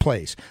stop pitch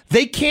plays.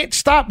 They can't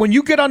stop when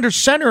you get under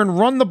center and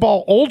run the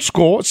ball old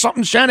school. It's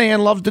something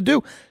Shanahan loves to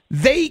do.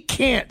 They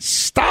can't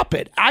stop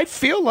it. I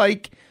feel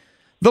like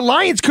the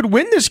Lions could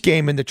win this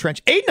game in the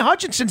trench. Aiden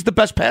Hutchinson's the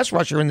best pass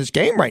rusher in this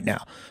game right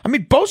now. I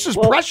mean, Bosa's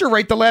pressure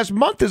rate the last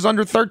month is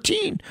under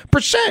 13%.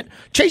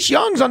 Chase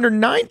Young's under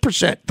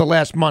 9% the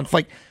last month.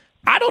 Like,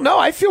 I don't know.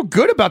 I feel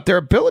good about their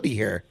ability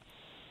here.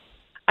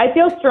 I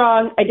feel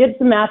strong. I did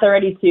some math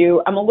already,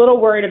 too. I'm a little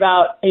worried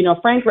about,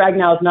 Frank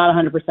Ragnow is not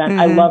 100%.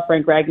 I love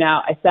Frank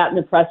Ragnow. I sat in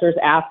the pressers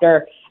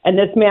after, and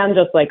this man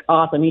just,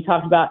 awesome. He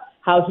talked about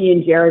how he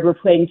and Jared were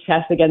playing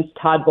chess against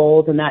Todd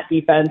Bowles and that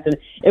defense. And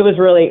it was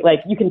really,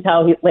 you can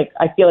tell,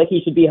 I feel like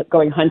he should be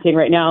going hunting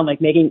right now and,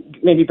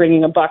 maybe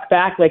bringing a buck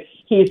back.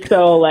 He's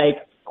so,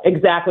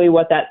 exactly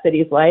what that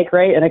city's like,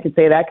 right? And I can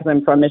say that because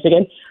I'm from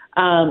Michigan.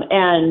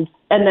 And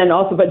then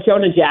also, but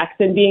Jonah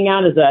Jackson being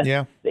out is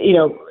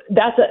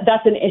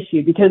that's an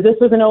issue, because this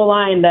was an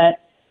O-line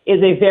that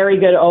is a very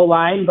good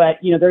O-line, but,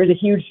 there's a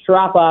huge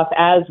drop-off.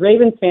 As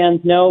Ravens fans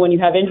know, when you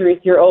have injuries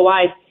to your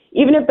O-line,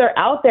 even if they're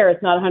out there,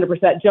 it's not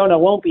 100%. Jonah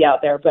won't be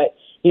out there, but,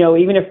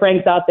 even if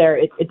Frank's out there,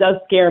 it does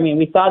scare me. And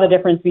we saw the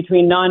difference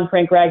between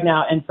non-Frank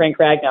Ragnow and Frank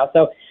Ragnow.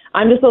 So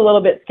I'm just a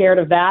little bit scared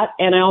of that,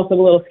 and I also am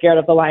a little scared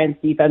of the Lions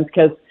defense,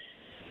 because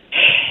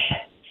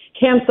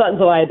Cam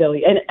Sutton's a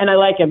liability, and I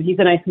like him. He's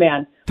a nice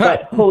man,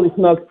 but holy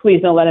smokes,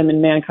 please don't let him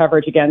in man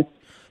coverage against.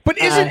 But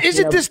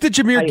isn't this the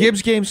Jahmyr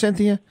Gibbs game,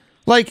 Cynthia?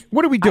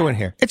 What are we doing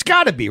here? It's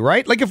got to be,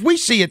 right? If we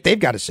see it, they've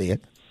got to see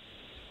it.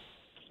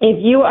 If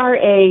you are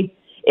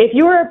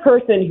a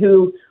person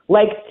who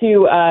likes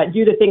to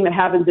do the thing that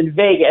happens in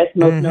Vegas,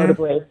 most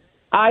notably,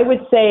 I would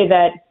say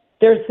that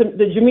there's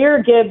the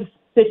Jahmyr Gibbs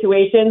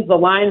situations, the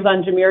lines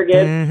on Jahmyr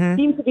Gibbs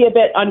seem to be a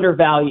bit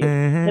undervalued.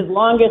 His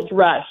longest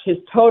rush, his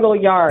total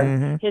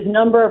yards, his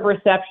number of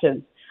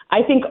receptions.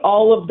 I think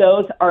all of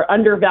those are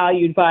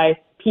undervalued by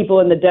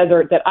people in the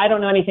desert that I don't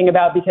know anything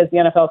about because the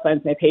NFL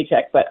signs my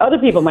paycheck, but other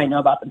people might know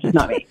about them, just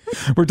not me.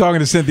 We're talking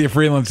to Cynthia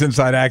Frelund's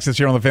Inside Access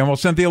here on The Fan. Well,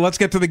 Cynthia, let's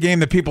get to the game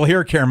that people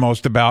here care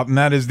most about, and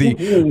that is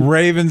the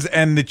Ravens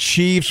and the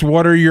Chiefs.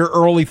 What are your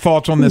early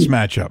thoughts on this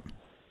matchup?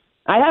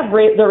 I have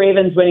the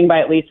Ravens winning by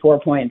at least 4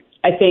 points.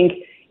 I think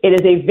it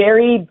is a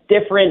very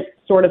different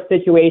sort of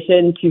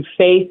situation to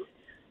face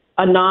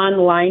a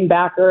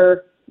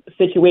non-linebacker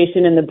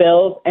situation in the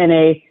Bills and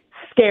a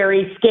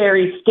scary,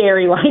 scary,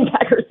 scary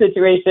linebacker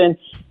situation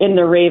in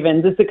the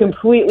Ravens. It's a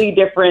completely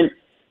different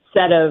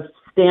set of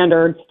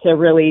standards to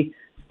really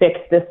fix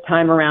this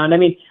time around. I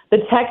mean, the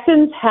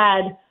Texans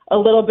had a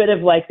little bit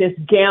of this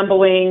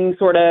gambling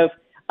sort of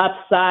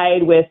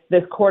upside with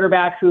this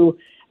quarterback who,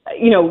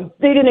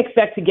 they didn't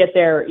expect to get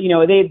there.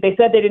 They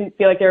said they didn't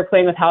feel like they were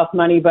playing with house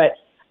money, but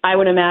I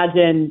would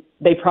imagine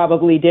they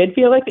probably did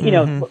feel like,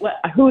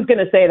 who's going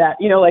to say that?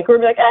 We're like,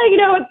 hey,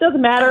 it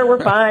doesn't matter.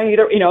 We're fine.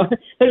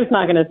 They're just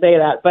not going to say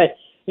that. But,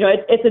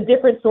 it's a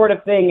different sort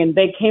of thing. And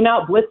they came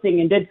out blitzing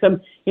and did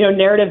some,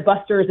 narrative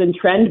busters and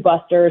trend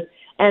busters.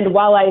 And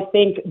while I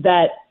think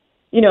that,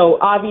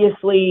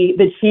 obviously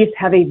the Chiefs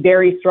have a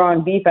very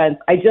strong defense,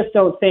 I just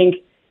don't think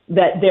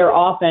that their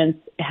offense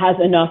has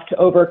enough to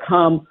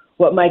overcome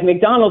what Mike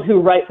McDonald, who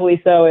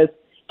rightfully so is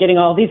getting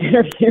all these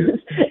interviews,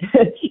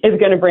 is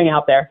going to bring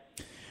out there.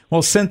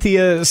 Well,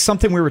 Cynthia,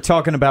 something we were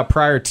talking about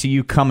prior to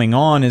you coming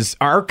on is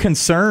our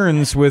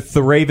concerns with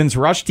the Ravens'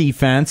 rush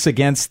defense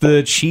against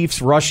the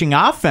Chiefs' rushing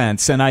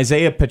offense and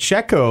Isiah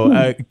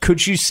Pacheco.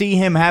 Could you see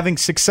him having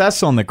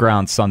success on the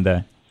ground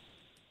Sunday?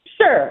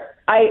 Sure.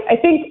 I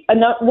think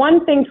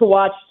one thing to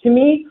watch, to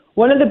me,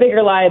 one of the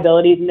bigger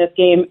liabilities in this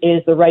game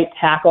is the right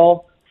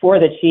tackle for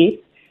the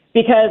Chiefs.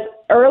 because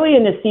early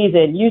in the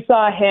season, you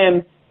saw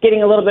him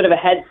getting a little bit of a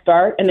head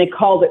start, and they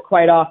called it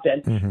quite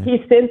often. Mm-hmm. He's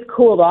since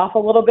cooled off a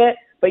little bit,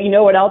 but you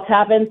know what else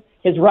happens?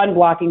 His run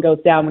blocking goes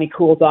down when he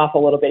cools off a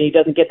little bit. He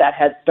doesn't get that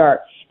head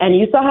start. And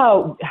you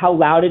saw how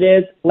loud it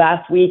is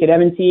last week at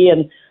M&T,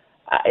 and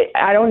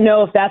I don't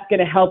know if that's going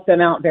to help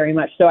them out very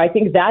much. So I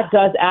think that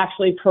does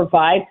actually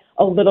provide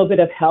a little bit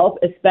of help,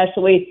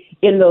 especially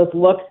in those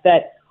looks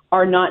that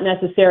are not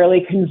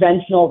necessarily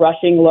conventional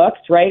rushing looks,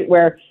 right,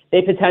 where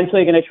they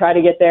potentially are going to try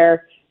to get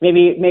there,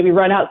 maybe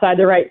run outside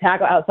the right,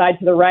 tackle outside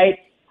to the right.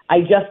 I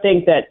just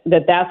think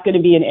that's going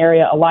to be an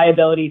area, a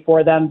liability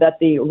for them that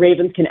the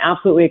Ravens can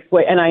absolutely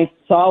exploit. And I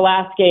saw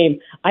last game,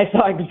 I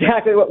saw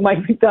exactly what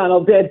Mike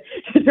McDonald did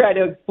to try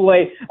to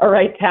exploit a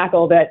right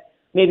tackle that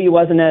maybe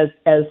wasn't as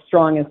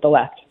strong as the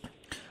left.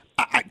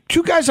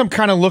 Two guys I'm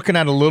kind of looking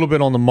at a little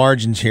bit on the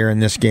margins here in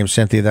this game,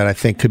 Cynthia, that I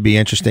think could be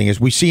interesting is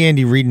we see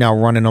Andy Reid now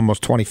running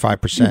almost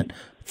 25%,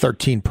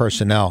 13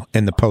 personnel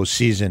in the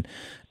postseason.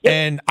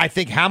 And I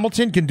think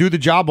Hamilton can do the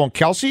job on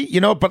Kelsey,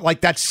 but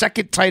like that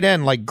second tight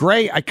end, like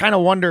Gray, I kind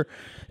of wonder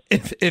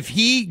if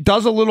he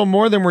does a little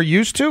more than we're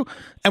used to.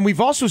 And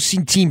we've also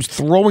seen teams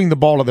throwing the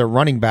ball to their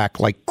running back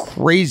like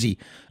crazy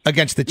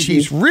against the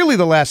Chiefs, really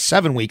the last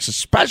 7 weeks,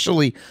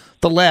 especially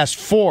the last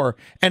 4.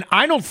 And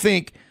I don't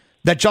think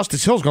that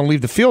Justice Hill's going to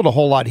leave the field a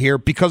whole lot here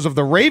because of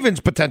the Ravens'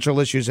 potential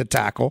issues at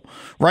tackle,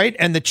 right?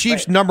 And the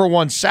Chiefs' number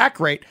 1 sack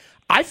rate.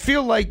 I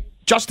feel like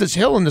Justice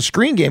Hill in the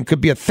screen game could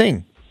be a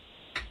thing.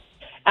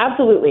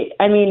 Absolutely.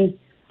 I mean,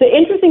 the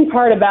interesting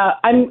part about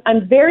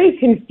I'm very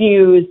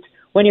confused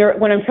when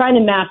I'm trying to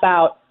map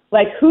out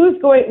like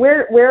who's going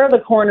where are the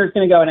corners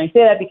going to go, and I say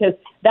that because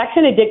that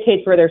kind of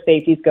dictates where their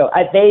safeties go.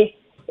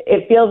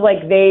 It feels like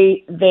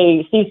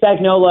Steve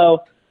Spagnuolo.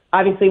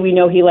 Obviously, we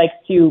know he likes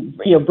to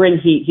bring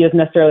heat. He doesn't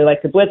necessarily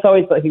like to blitz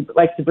always, but he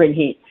likes to bring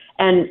heat.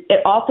 And it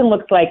often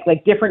looks like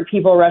different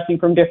people rushing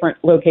from different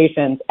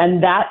locations,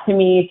 and that to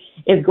me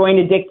is going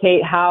to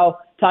dictate how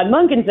Todd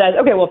Monken says,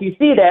 okay, well if you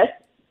see this,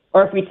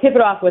 or if we tip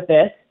it off with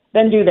this,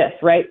 then do this,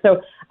 right? So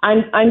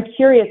I'm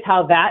curious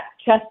how that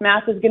chess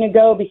match is going to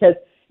go because,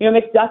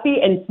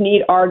 McDuffie and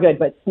Snead are good,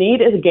 but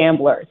Snead is a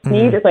gambler.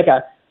 Snead is like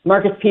a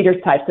Marcus Peters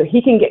type, so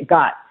he can get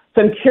got.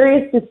 So I'm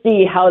curious to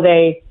see how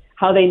they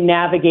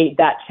navigate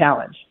that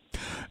challenge.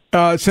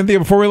 Cynthia,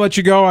 before we let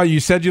you go, you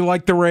said you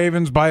like the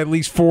Ravens by at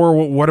least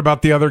 4. What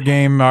about the other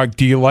game?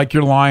 Do you like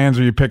your Lions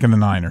or are you picking the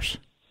Niners?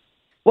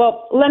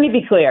 Well, let me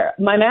be clear.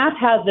 My math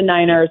has the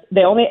Niners. It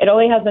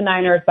only has the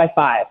Niners by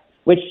 5.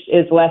 Which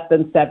is less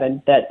than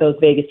 7 that those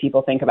Vegas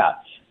people think about.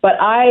 But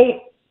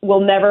I will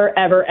never,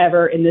 ever,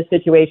 ever in this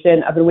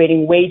situation, I've been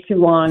waiting way too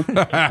long to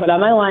put on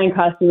my Lion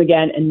costume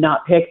again and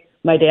not pick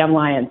my damn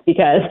Lions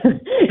because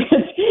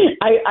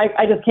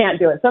I just can't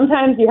do it.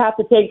 Sometimes you have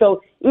to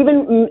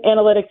even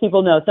analytics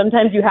people know,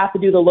 sometimes you have to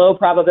do the low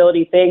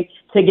probability thing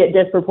to get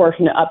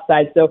disproportionate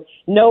upside. So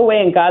no way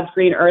in God's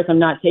green earth I'm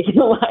not taking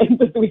the Lions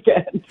this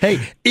weekend. Hey,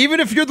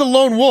 even if you're the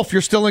lone wolf,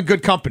 you're still in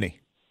good company.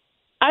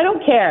 I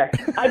don't care.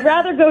 I'd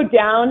rather go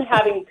down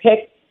having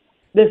picked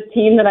this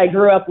team that I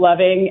grew up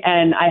loving,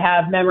 and I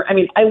have memory. I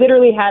mean, I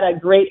literally had a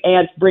great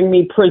aunt bring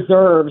me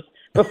preserves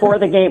before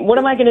the game. What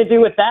am I going to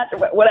do with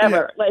that?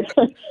 Whatever. Like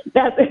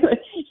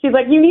she's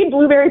like, you need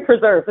blueberry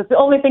preserves. It's the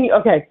only thing.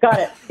 Okay, got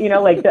it.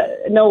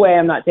 No way.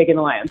 I'm not taking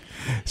the Lions.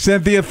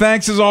 Cynthia,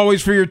 thanks as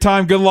always for your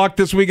time. Good luck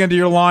this weekend to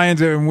your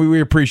Lions, and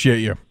we appreciate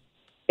you.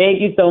 Thank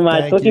you so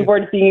much. Looking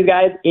forward to seeing you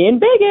guys in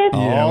Vegas.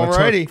 Yeah, all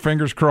righty.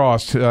 Fingers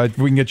crossed. We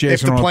can get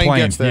Jason on a plane.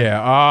 Gets there.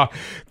 Yeah.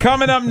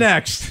 Coming up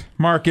next,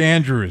 Mark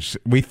Andrews.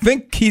 We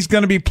think he's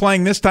going to be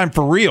playing this time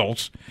for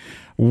reals.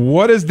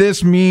 What does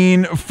this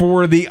mean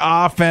for the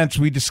offense?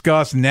 We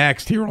discuss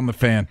next here on The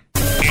Fan.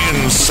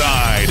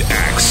 Inside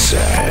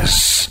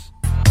Access.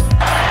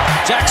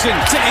 Jackson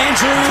to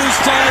Andrews.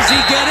 Does he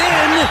get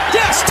in?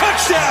 Yes,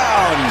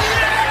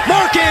 touchdown!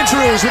 Mark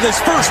Andrews with his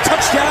first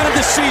touchdown of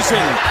the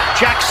season.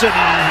 Jackson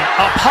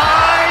up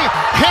high,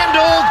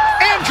 handled,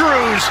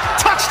 Andrews,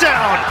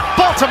 touchdown,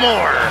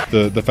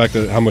 Baltimore. The fact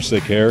that how much they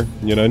care,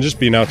 and just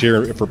being out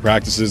here for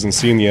practices and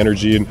seeing the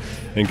energy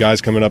and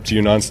guys coming up to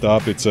you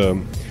nonstop,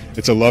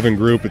 it's a loving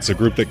group. It's a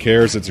group that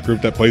cares. It's a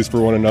group that plays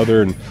for one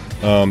another, and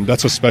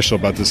that's what's special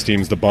about this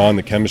team is the bond,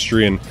 the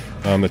chemistry, and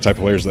the type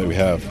of players that we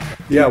have.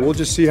 Yeah, we'll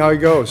just see how he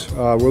goes.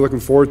 We're looking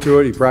forward to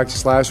it. He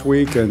practiced last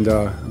week, and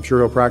I'm sure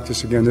he'll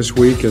practice again this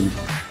week, and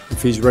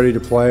if he's ready to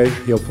play,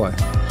 he'll play.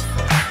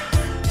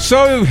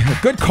 So,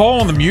 good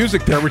call on the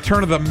music there.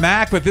 Return of the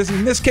Mac, but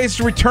in this case, it's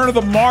return of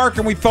the Mark,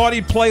 and we thought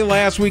he'd play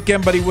last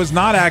weekend, but he was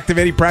not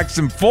activated. He practiced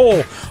in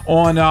full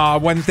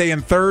on Wednesday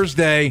and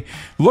Thursday.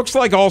 Looks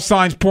like all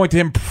signs point to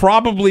him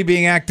probably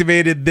being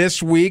activated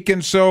this week,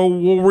 and so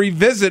we'll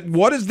revisit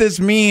what does this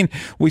mean.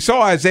 We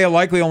saw Isaiah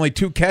Likely only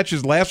 2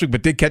 catches last week,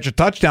 but did catch a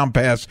touchdown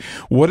pass.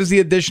 What does the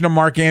addition of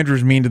Mark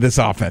Andrews mean to this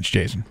offense,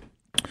 Jason?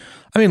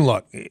 I mean,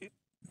 look,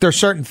 there are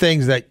certain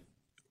things that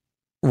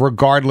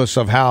regardless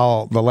of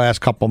how the last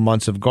couple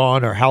months have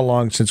gone or how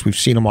long since we've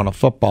seen him on a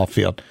football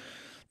field,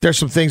 there's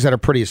some things that are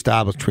pretty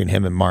established between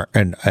him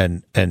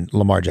and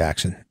Lamar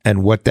Jackson,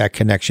 and what that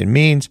connection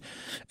means,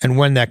 and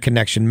when that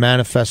connection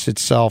manifests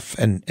itself,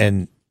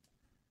 and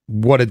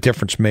what a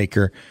difference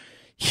maker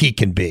he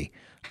can be.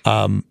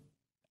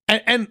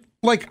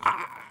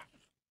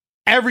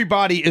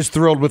 Everybody is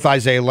thrilled with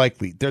Isiah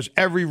Likely. There's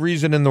every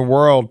reason in the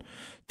world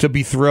to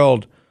be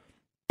thrilled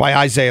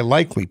by Isiah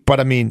Likely, but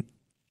I mean,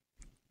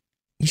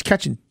 he's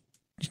catching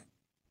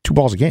 2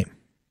 balls a game.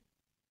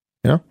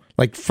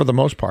 For the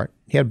most part.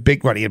 He had he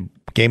had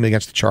a game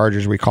against the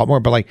Chargers where he caught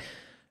more, but I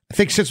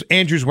think since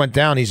Andrews went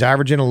down, he's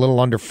averaging a little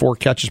under 4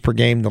 catches per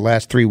game the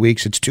last 3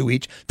 weeks. It's 2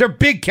 each. They're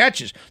big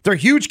catches. They're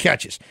huge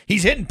catches.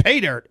 He's hitting pay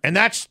dirt, and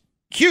that's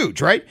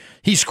huge, right?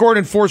 He scored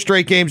in 4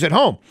 straight games at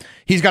home.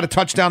 He's got a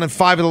touchdown in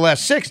 5 of the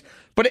last 6,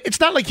 but it's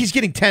not like he's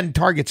getting 10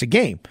 targets a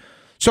game.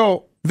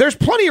 So there's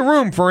plenty of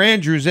room for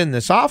Andrews in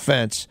this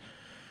offense.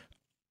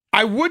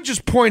 I would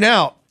just point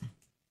out,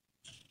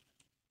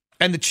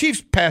 and the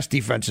Chiefs' pass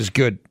defense is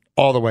good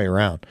all the way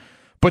around,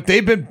 but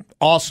they've been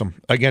awesome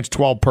against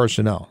 12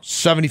 personnel.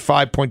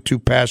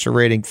 75.2 passer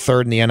rating,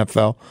 3rd in the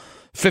NFL.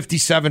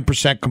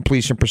 57%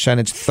 completion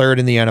percentage, 3rd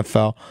in the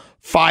NFL.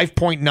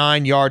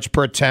 5.9 yards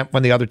per attempt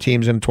when the other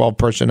team's in 12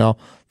 personnel,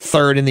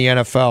 3rd in the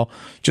NFL.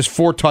 Just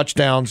 4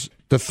 touchdowns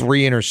to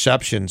 3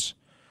 interceptions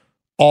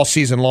all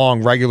season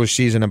long, regular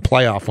season and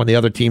playoff, when the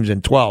other team's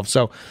in 12.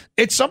 So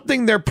it's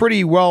something they're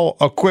pretty well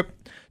equipped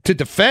to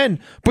defend,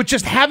 but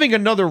just having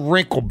another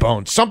wrinkle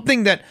bone,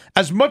 something that,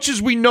 as much as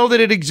we know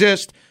that it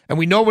exists and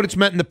we know what it's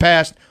meant in the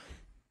past,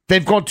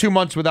 they've gone 2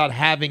 months without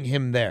having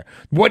him there.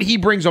 What he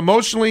brings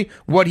emotionally,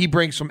 what he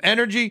brings from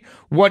energy,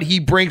 what he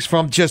brings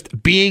from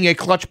just being a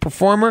clutch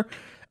performer,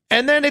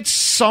 and then it's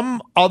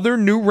some other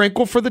new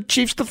wrinkle for the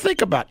Chiefs to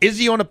think about. Is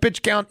he on a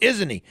pitch count?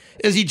 Isn't he?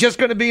 Is he just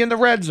going to be in the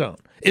red zone?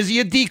 Is he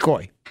a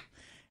decoy?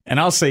 And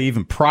I'll say,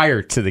 even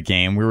prior to the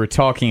game, we were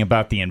talking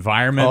about the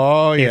environment.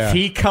 Oh, yeah. If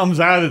he comes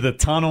out of the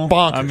tunnel,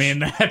 bonkers. I mean,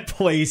 that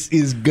place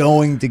is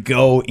going to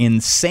go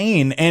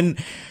insane. And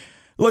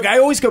look, I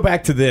always go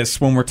back to this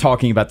when we're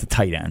talking about the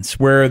tight ends,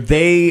 where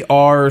they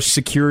are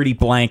security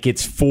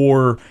blankets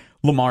for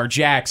Lamar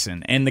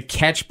Jackson, and the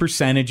catch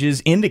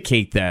percentages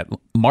indicate that.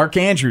 Mark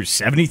Andrews,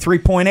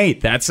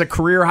 73.8. That's a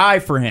career high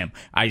for him.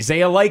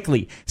 Isiah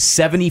Likely,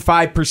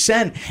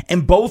 75%.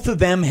 And both of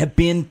them have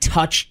been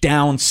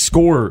touchdown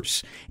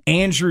scorers.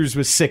 Andrews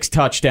with 6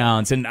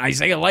 touchdowns, and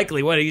Isiah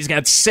Likely, he's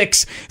got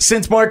 6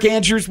 since Mark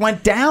Andrews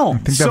went down. I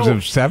think that was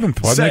his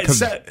 7th,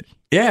 wasn't it?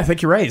 Yeah, I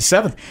think you're right.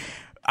 7th.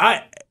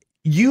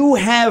 You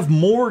have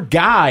more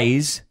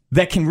guys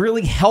that can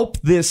really help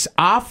this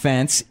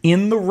offense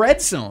in the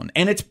red zone,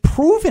 and it's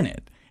proven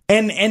it.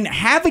 And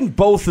having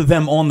both of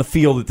them on the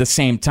field at the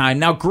same time.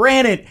 Now,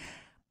 granted,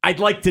 I'd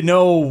like to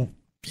know,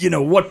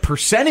 what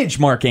percentage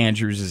Mark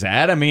Andrews is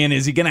at. I mean,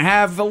 is he going to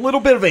have a little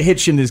bit of a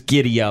hitch in his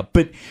giddy up?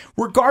 But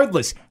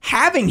regardless,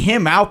 having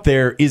him out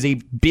there is a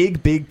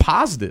big, big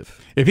positive.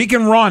 If he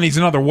can run, he's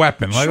another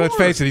weapon. Sure. Let's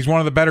face it, he's one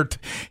of the better.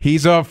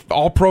 He's a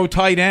all-pro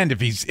tight end.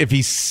 If he's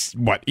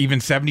even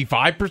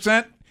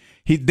 75%.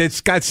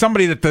 That's got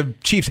somebody that the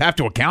Chiefs have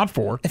to account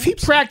for. If he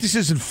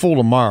practices in full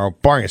tomorrow,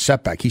 barring a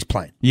setback, he's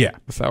playing. Yeah,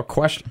 without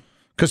question.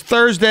 Because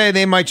Thursday,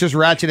 they might just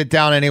ratchet it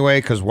down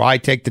anyway, because why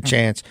take the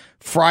chance?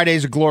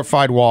 Friday's a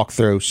glorified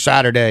walkthrough.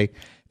 Saturday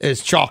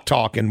is chalk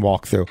talk and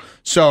walkthrough.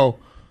 So,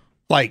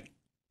 I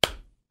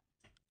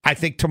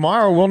think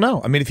tomorrow we'll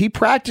know. I mean, if he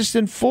practiced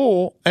in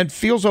full and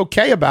feels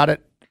okay about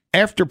it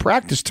after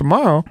practice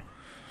tomorrow,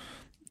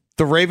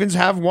 the Ravens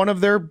have one of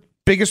their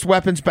biggest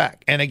weapons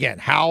back. And again,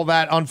 how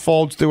that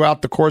unfolds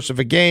throughout the course of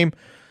a game,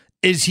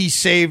 is he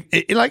saved,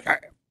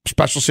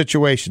 special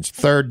situations,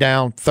 3rd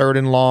down, 3rd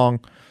and long,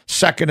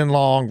 2nd and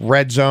long,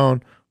 red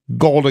zone,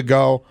 goal to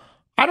go.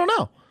 I don't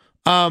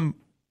know.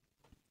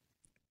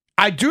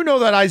 I do know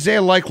that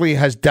Isiah Likely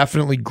has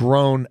definitely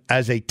grown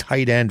as a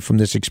tight end from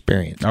this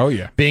experience. Oh,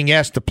 yeah. Being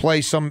asked to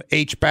play some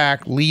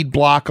H-back, lead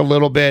block a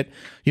little bit,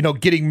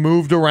 getting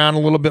moved around a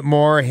little bit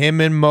more,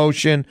 him in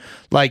motion,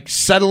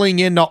 settling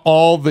into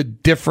all the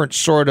different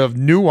sort of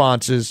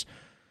nuances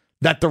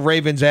that the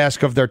Ravens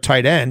ask of their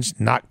tight ends.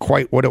 Not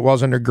quite what it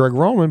was under Greg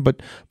Roman,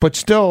 but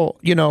still,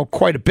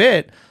 quite a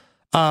bit.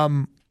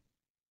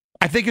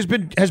 I think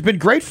has been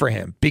great for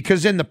him,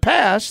 because in the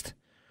past,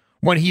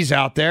 when he's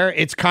out there,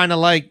 it's kind of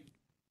like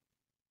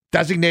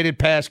designated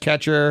pass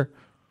catcher,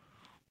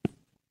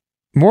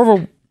 more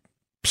of a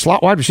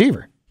slot wide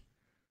receiver,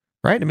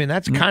 right? I mean,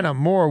 that's kind of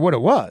more what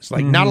it was.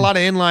 Not a lot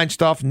of inline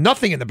stuff,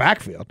 nothing in the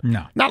backfield.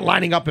 No. Not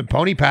lining up in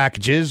pony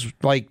packages.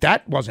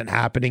 That wasn't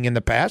happening in the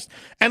past.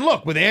 And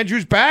look, with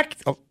Andrews back,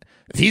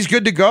 if he's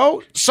good to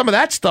go, some of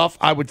that stuff,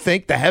 I would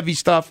think, the heavy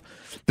stuff,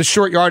 the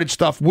short yardage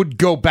stuff, would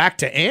go back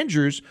to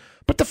Andrews.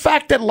 But the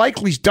fact that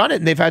Likely's done it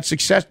and they've had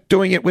success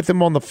doing it with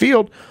him on the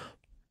field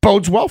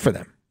bodes well for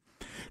them.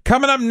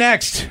 Coming up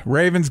next,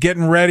 Ravens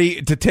getting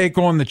ready to take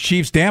on the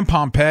Chiefs. Dan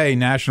Pompei,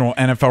 national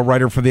NFL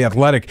writer for The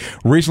Athletic,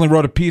 recently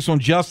wrote a piece on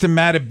Justin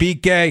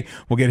Madubuike.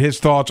 We'll get his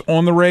thoughts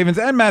on the Ravens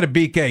and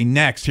Madubuike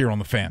next here on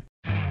The Fan.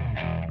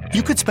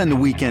 You could spend the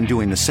weekend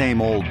doing the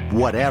same old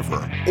whatever,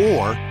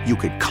 or you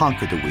could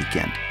conquer the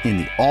weekend in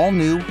the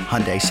all-new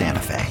Hyundai Santa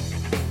Fe.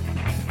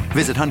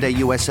 Visit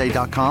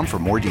HyundaiUSA.com for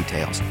more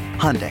details.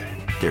 Hyundai,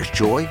 there's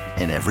joy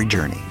in every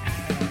journey.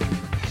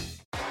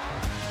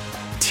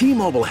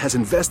 T-Mobile has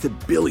invested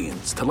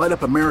billions to light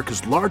up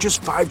America's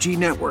largest 5G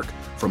network,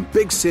 from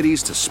big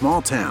cities to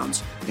small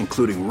towns,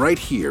 including right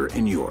here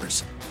in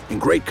yours. And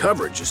great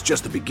coverage is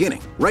just the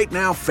beginning. Right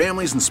now,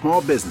 families and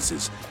small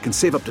businesses can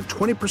save up to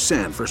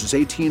 20% versus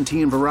AT&T and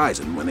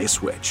Verizon when they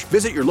switch.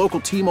 Visit your local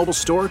T-Mobile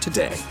store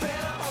today.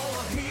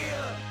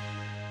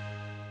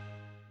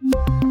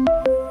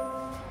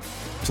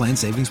 Plan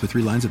savings with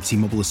 3 lines of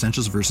T-Mobile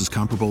Essentials versus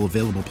comparable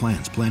available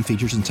plans. Plan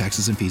features and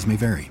taxes and fees may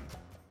vary.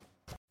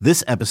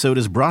 This episode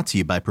is brought to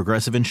you by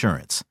Progressive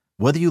Insurance.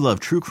 Whether you love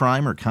true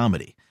crime or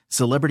comedy,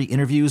 celebrity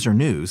interviews or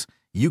news,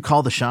 you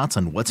call the shots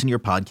on what's in your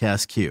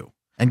podcast queue.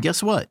 And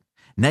guess what?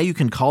 Now you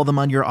can call them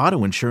on your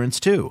auto insurance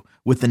too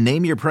with the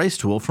Name Your Price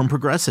tool from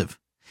Progressive.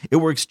 It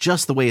works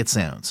just the way it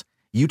sounds.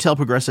 You tell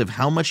Progressive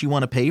how much you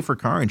want to pay for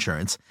car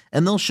insurance,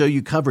 and they'll show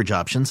you coverage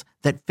options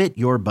that fit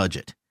your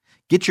budget.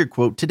 Get your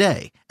quote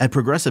today at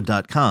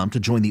Progressive.com to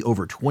join the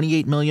over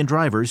 28 million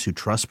drivers who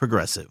trust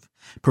Progressive.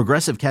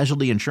 Progressive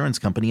Casualty Insurance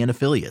Company and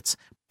Affiliates.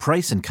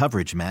 Price and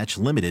coverage match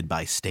limited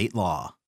by state law.